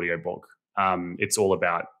to his audiobook. It's all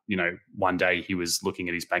about, one day he was looking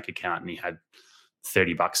at his bank account and he had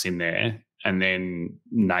 $30 in there, and then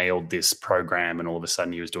nailed this program, and all of a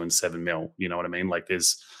sudden he was doing 7 mil. You know what I mean? Like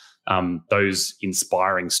there's those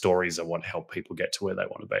inspiring stories are what help people get to where they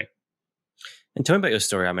want to be. And tell me about your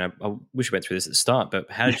story. I mean, I wish we went through this at the start, but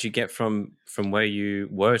how did you get from where you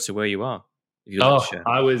were to where you are?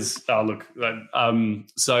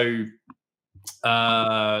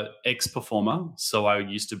 Ex-performer. So I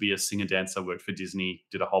used to be a singer dancer, worked for Disney,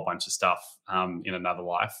 did a whole bunch of stuff in another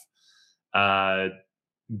life.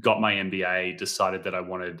 Got my MBA, decided that I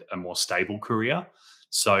wanted a more stable career.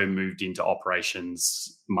 So moved into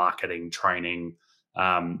operations, marketing, training,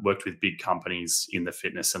 worked with big companies in the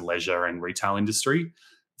fitness and leisure and retail industry.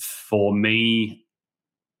 For me,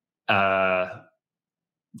 kind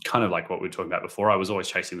of like what we were talking about before, I was always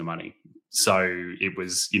chasing the money. So it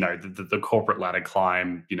was, the corporate ladder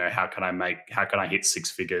climb, how can I hit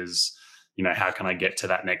 6 figures? How can I get to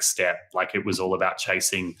that next step? Like it was all about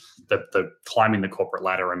chasing the climbing the corporate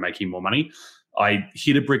ladder and making more money. I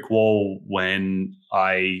hit a brick wall when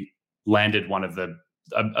I landed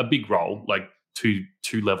a big role, like two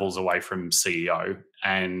levels away from CEO.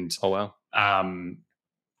 And oh wow.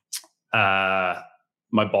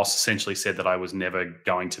 My boss essentially said that I was never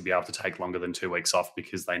going to be able to take longer than 2 weeks off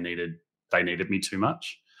because they needed me too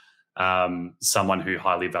much. Someone who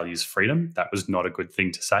highly values freedom, that was not a good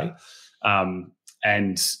thing to say.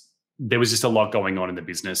 And there was just a lot going on in the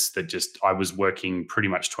business that I was working pretty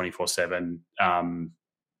much 24/7,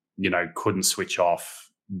 couldn't switch off.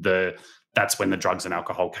 That's when the drugs and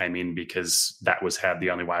alcohol came in, because that was the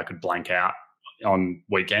only way I could blank out on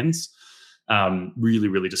weekends. Really,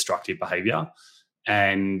 really destructive behavior.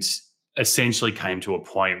 And essentially came to a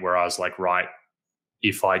point where I was like, right,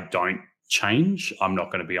 if I don't change, I'm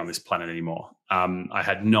not going to be on this planet anymore. I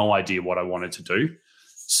had no idea what I wanted to do.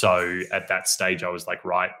 So at that stage, I was like,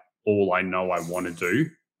 right, all I know I want to do,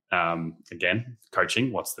 again,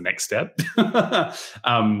 coaching, what's the next step?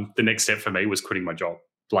 The next step for me was quitting my job.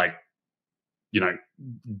 Like,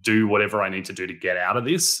 do whatever I need to do to get out of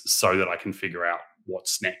this so that I can figure out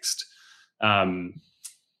what's next.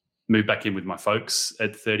 Moved back in with my folks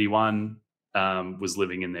at 31, was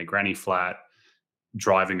living in their granny flat,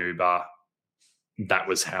 driving Uber. That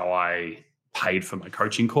was how I paid for my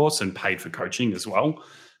coaching course and paid for coaching as well.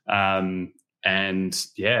 And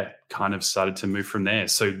kind of started to move from there.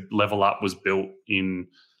 So Level Up was built in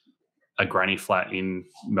a granny flat in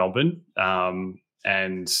Melbourne,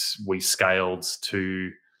 and we scaled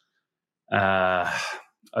to I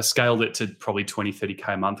scaled it to probably 20,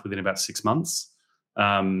 30K a month within about 6 months.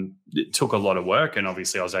 It took a lot of work, and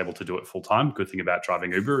obviously I was able to do it full time. Good thing about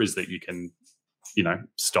driving Uber is that you can,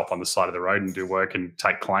 stop on the side of the road and do work and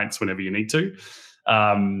take clients whenever you need to.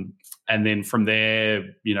 And then from there,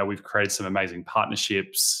 we've created some amazing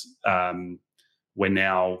partnerships. We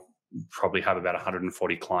now probably have about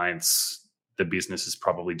 140 clients. The business is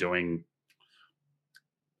probably doing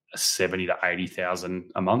 70 to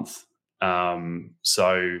 80,000 a month. But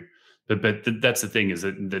that's the thing, is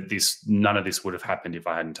that none of this would have happened if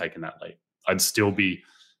I hadn't taken that leap. I'd still be,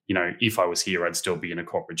 if I was here, I'd still be in a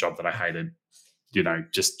corporate job that I hated,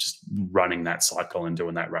 just running that cycle and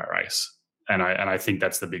doing that rat race. And I think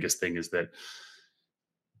that's the biggest thing, is that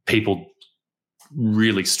people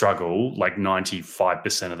really struggle, like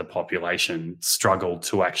 95% of the population struggle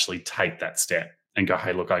to actually take that step and go,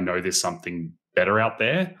 hey, look, I know there's something better out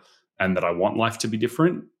there and that I want life to be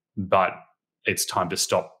different, but it's time to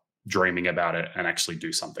stop dreaming about it and actually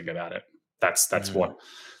do something about it. That's what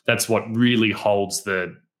really holds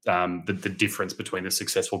the difference between the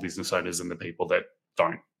successful business owners and the people that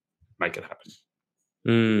don't make it happen.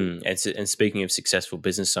 And speaking of successful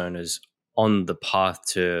business owners on the path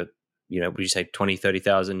to, would you say 20,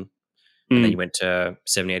 30,000, and then you went to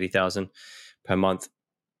 70, 80,000 per month.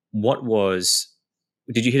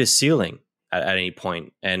 Did you hit a ceiling at any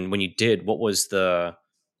point? And when you did, what was the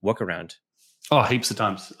workaround? Oh, heaps of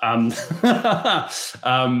times.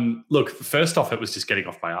 Look, first off, it was just getting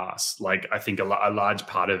off my ass. Like, I think a large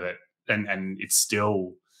part of it, and it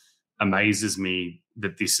still amazes me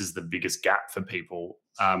that this is the biggest gap for people.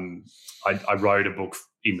 I wrote a book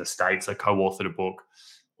in the States. I co-authored a book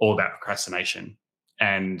all about procrastination.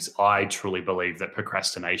 And I truly believe that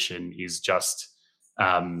procrastination is just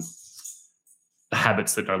habits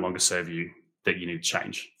that no longer serve you, that you need to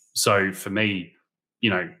change. So for me,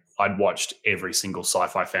 I'd watched every single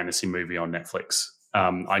sci-fi fantasy movie on Netflix.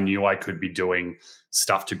 I knew I could be doing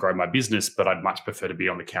stuff to grow my business, but I'd much prefer to be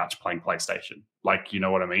on the couch playing PlayStation. Like, you know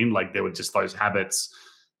what I mean? Like, there were just those habits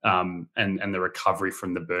and the recovery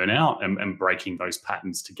from the burnout and breaking those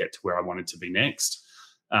patterns to get to where I wanted to be next.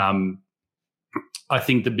 I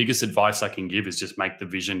think the biggest advice I can give is just make the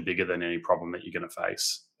vision bigger than any problem that you're going to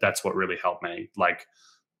face. That's what really helped me. Like,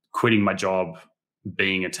 quitting my job,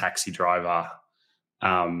 being a taxi driver,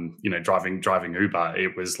 driving Uber,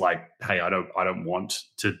 it was like, hey, I don't want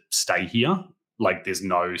to stay here. Like, there's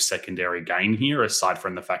no secondary gain here aside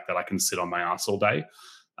from the fact that I can sit on my ass all day.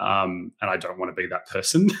 And I don't want to be that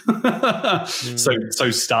person.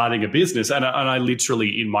 So starting a business, and I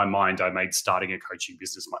literally, in my mind, I made starting a coaching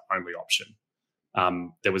business my only option.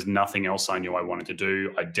 There was nothing else I knew I wanted to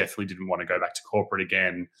do. I definitely didn't want to go back to corporate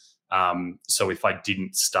again. So if I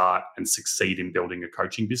didn't start and succeed in building a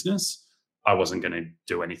coaching business, I wasn't going to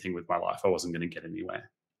do anything with my life. I wasn't going to get anywhere.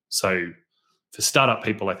 So for startup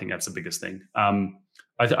people, I think that's the biggest thing.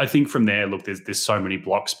 I think from there, look, there's so many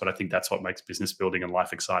blocks, but I think that's what makes business building and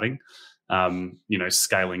life exciting.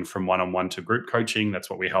 Scaling from one-on-one to group coaching. That's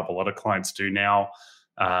what we help a lot of clients do now.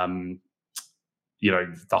 The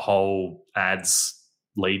whole ads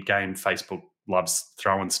lead game, Facebook loves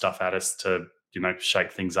throwing stuff at us to,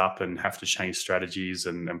 shake things up and have to change strategies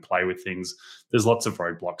and play with things. There's lots of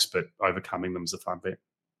roadblocks, but overcoming them is a fun bit.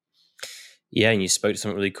 Yeah, and you spoke to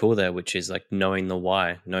something really cool there, which is like knowing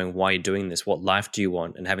why you're doing this. What life do you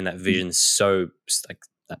want? And having that vision, so like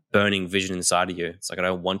that burning vision inside of you. It's like, I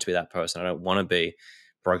don't want to be that person. I don't want to be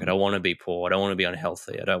broke. I don't want to be poor. I don't want to be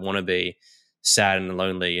unhealthy. I don't want to be sad and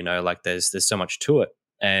lonely. Like there's so much to it.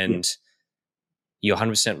 And you're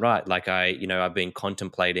 100% right. Like I've been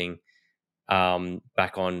contemplating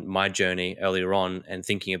back on my journey earlier on and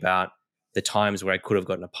thinking about the times where I could have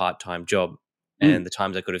gotten a part-time job. And the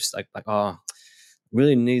times I could have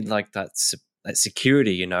really need like that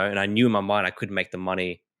security, and I knew in my mind I could make the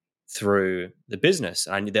money through the business.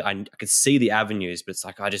 And I knew that I could see the avenues, but it's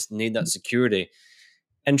like, I just need that security.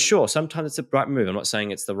 And sure, sometimes it's the right move. I'm not saying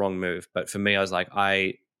it's the wrong move, but for me, I was like,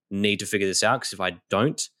 I need to figure this out, because if I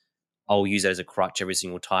don't, I'll use that as a crutch every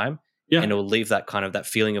single time. Yeah. And it will leave that kind of that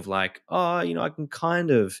feeling of like, I can kind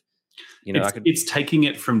of, it's taking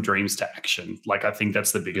it from dreams to action. Like, I think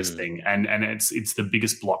that's the biggest thing. And it's the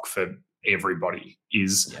biggest block for everybody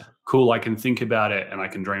is cool. I can think about it and I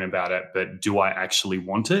can dream about it, but do I actually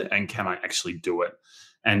want it? And can I actually do it?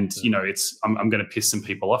 And, I'm going to piss some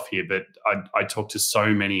people off here, but I talk to so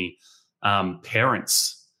many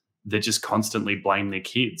parents that just constantly blame their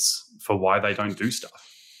kids for why they don't do stuff.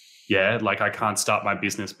 Yeah, like I can't start my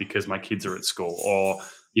business because my kids are at school, or,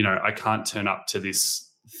 I can't turn up to this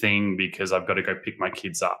thing because I've got to go pick my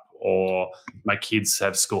kids up, or my kids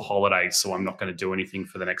have school holidays, so I'm not going to do anything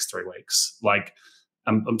for the next 3 weeks. Like,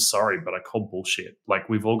 I'm sorry, but I call bullshit. Like,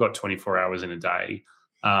 we've all got 24 hours in a day.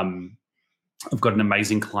 I've got an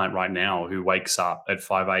amazing client right now who wakes up at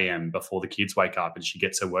 5 a.m. before the kids wake up, and she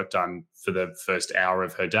gets her work done for the first hour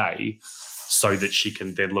of her day so that she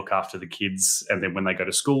can then look after the kids. And then when they go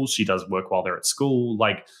to school, she does work while they're at school.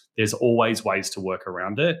 Like, there's always ways to work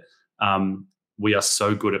around it. We are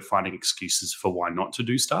so good at finding excuses for why not to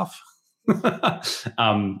do stuff.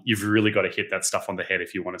 You've really got to hit that stuff on the head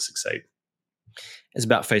if you want to succeed. It's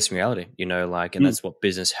about facing reality, and that's what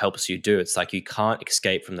business helps you do. It's like you can't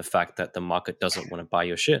escape from the fact that the market doesn't want to buy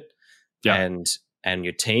your shit. Yeah. And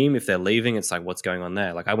your team, if they're leaving, it's like, what's going on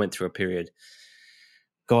there? Like, I went through a period,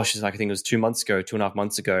 gosh, it's like, I think it was 2.5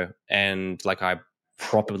 months ago. And like, I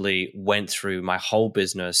properly went through my whole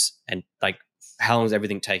business and like, how long is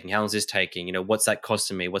everything taking? How long is this taking? What's that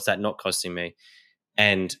costing me? What's that not costing me?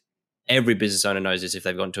 And every business owner knows this if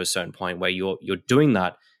they've gotten to a certain point where you're doing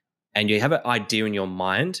that, and you have an idea in your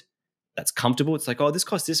mind that's comfortable. It's like, oh, this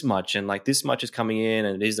costs this much, and like this much is coming in,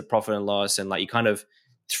 and it is the profit and loss, and like you kind of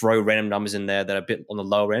throw random numbers in there that are a bit on the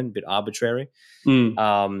lower end, a bit arbitrary.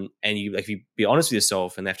 And if you be honest with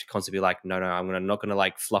yourself, and they have to constantly be like, no, I'm not gonna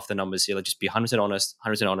like fluff the numbers here. Like, just be 100%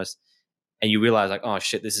 honest. And you realize like, oh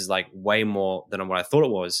shit, this is like way more than what I thought it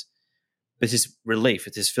was. But it's this relief.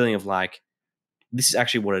 It's this feeling of like, this is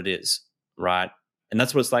actually what it is, right? And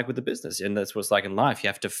that's what it's like with the business. And that's what it's like in life. You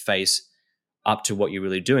have to face up to what you're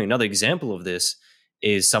really doing. Another example of this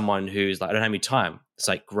is someone who's like, I don't have any time. It's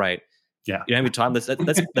like, great. Yeah. You don't have any time. Let's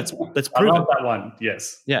prove it. I love that one.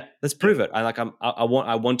 Yes. Yeah. Let's prove it. I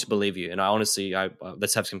want to believe you. And I honestly,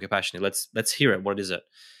 let's have some compassion here. Let's hear it. What is it?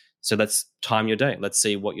 So let's time your day. Let's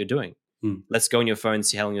see what you're doing. Let's go on your phone,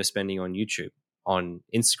 see how long you're spending on YouTube, on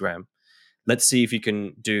Instagram. Let's see if you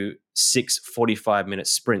can do 6 45-minute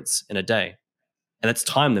sprints in a day. And let's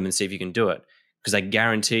time them and see if you can do it. Because I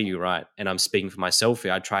guarantee you, right, and I'm speaking for myself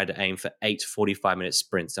here, I tried to aim for 8 45-minute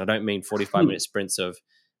sprints. And I don't mean 45-minute sprints of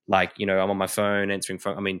like, I'm on my phone answering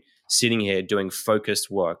phone. I mean, sitting here doing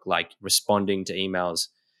focused work, like responding to emails,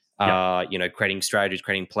 creating strategies,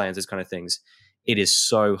 creating plans, those kind of things. It is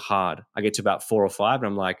so hard. I get to about 4 or 5 and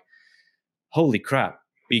I'm like, holy crap.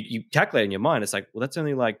 You calculate in your mind, it's like, well, that's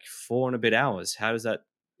only like 4 and a bit hours. How does that?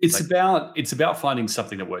 It's about finding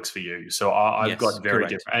something that works for you. So I've got very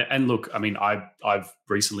different. And look, I mean, I've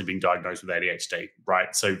recently been diagnosed with ADHD,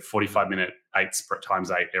 right? So 45-minute 8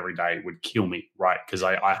 times 8 every day would kill me, right? Because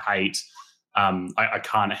I hate, I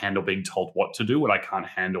can't handle being told what to do, and I can't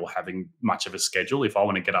handle having much of a schedule. If I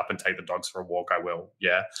want to get up and take the dogs for a walk, I will.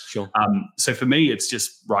 Yeah, sure. So for me, it's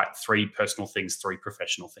just 3 personal things, 3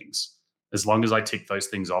 professional things. As long as I tick those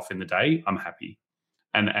things off in the day, I'm happy.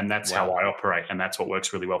 And that's how I operate. And that's what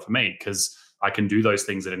works really well for me, because I can do those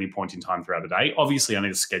things at any point in time throughout the day. Obviously, I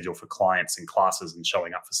need a schedule for clients and classes and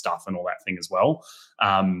showing up for stuff and all that thing as well.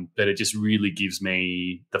 But it just really gives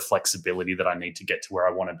me the flexibility that I need to get to where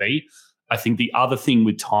I want to be. I think the other thing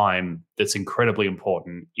with time that's incredibly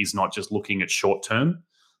important is not just looking at short term,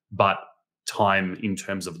 but time in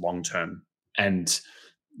terms of long term. And,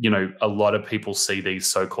 a lot of people see these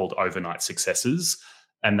so-called overnight successes,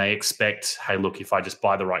 and they expect, hey, look, if I just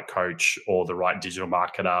buy the right coach or the right digital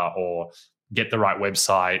marketer or get the right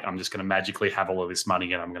website, I'm just going to magically have all of this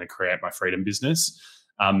money and I'm going to create my freedom business.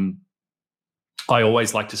 I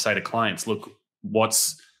always like to say to clients, look,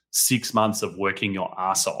 what's 6 months of working your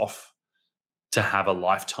ass off to have a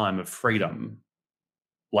lifetime of freedom?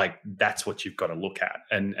 Like, that's what you've got to look at.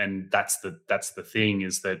 And that's the thing,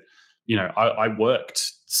 is that, I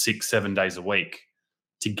worked 6-7 days a week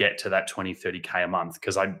to get to that 20, 30K a month,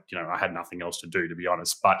 because I had nothing else to do, to be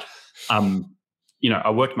honest. But, I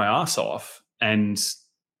worked my ass off, and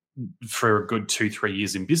for a good 2-3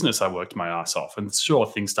 years in business, I worked my ass off. And sure,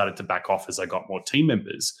 things started to back off as I got more team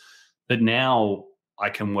members. But now I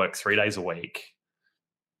can work 3 days a week,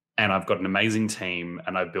 and I've got an amazing team,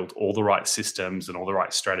 and I've built all the right systems and all the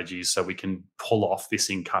right strategies so we can pull off this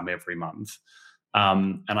income every month.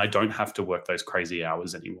 And I don't have to work those crazy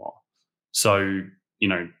hours anymore. So,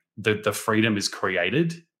 the freedom is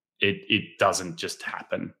created. It doesn't just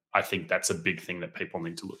happen. I think that's a big thing that people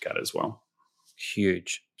need to look at as well.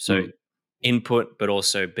 Huge. So input, but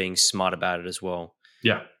also being smart about it as well.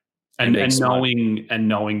 Yeah. And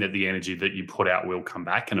knowing that the energy that you put out will come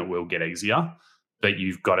back, and it will get easier, but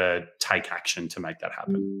you've got to take action to make that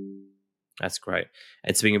happen. That's great.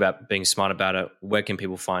 And speaking about being smart about it, where can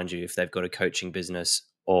people find you if they've got a coaching business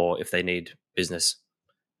or if they need business?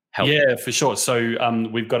 help? Yeah, for sure. So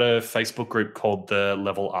we've got a Facebook group called the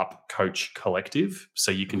Level Up Coach Collective.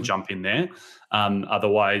 So you can jump in there.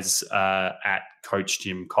 Otherwise, at Coach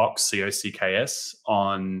Jim Cox, COCKS,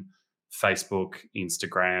 on Facebook,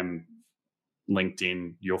 Instagram,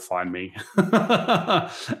 LinkedIn, you'll find me.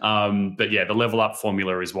 But yeah, the Level Up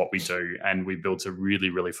formula is what we do. And we built a really,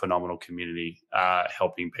 really phenomenal community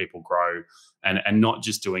helping people grow and not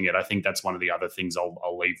just doing it. I think that's one of the other things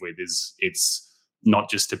I'll leave with is it's not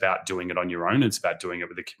just about doing it on your own, it's about doing it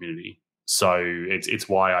with the community. So it's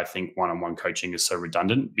why I think one-on-one coaching is so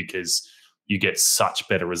redundant, because you get such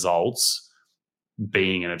better results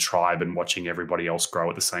being in a tribe and watching everybody else grow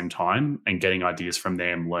at the same time and getting ideas from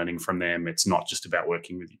them, learning from them. It's not just about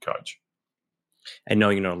working with your coach. And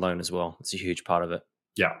knowing you're not alone as well. It's a huge part of it.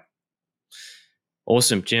 Yeah.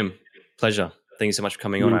 Awesome, Jim. Pleasure. Thank you so much for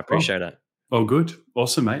coming on. I appreciate it. Oh, good.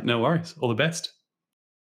 Awesome, mate. No worries. All the best.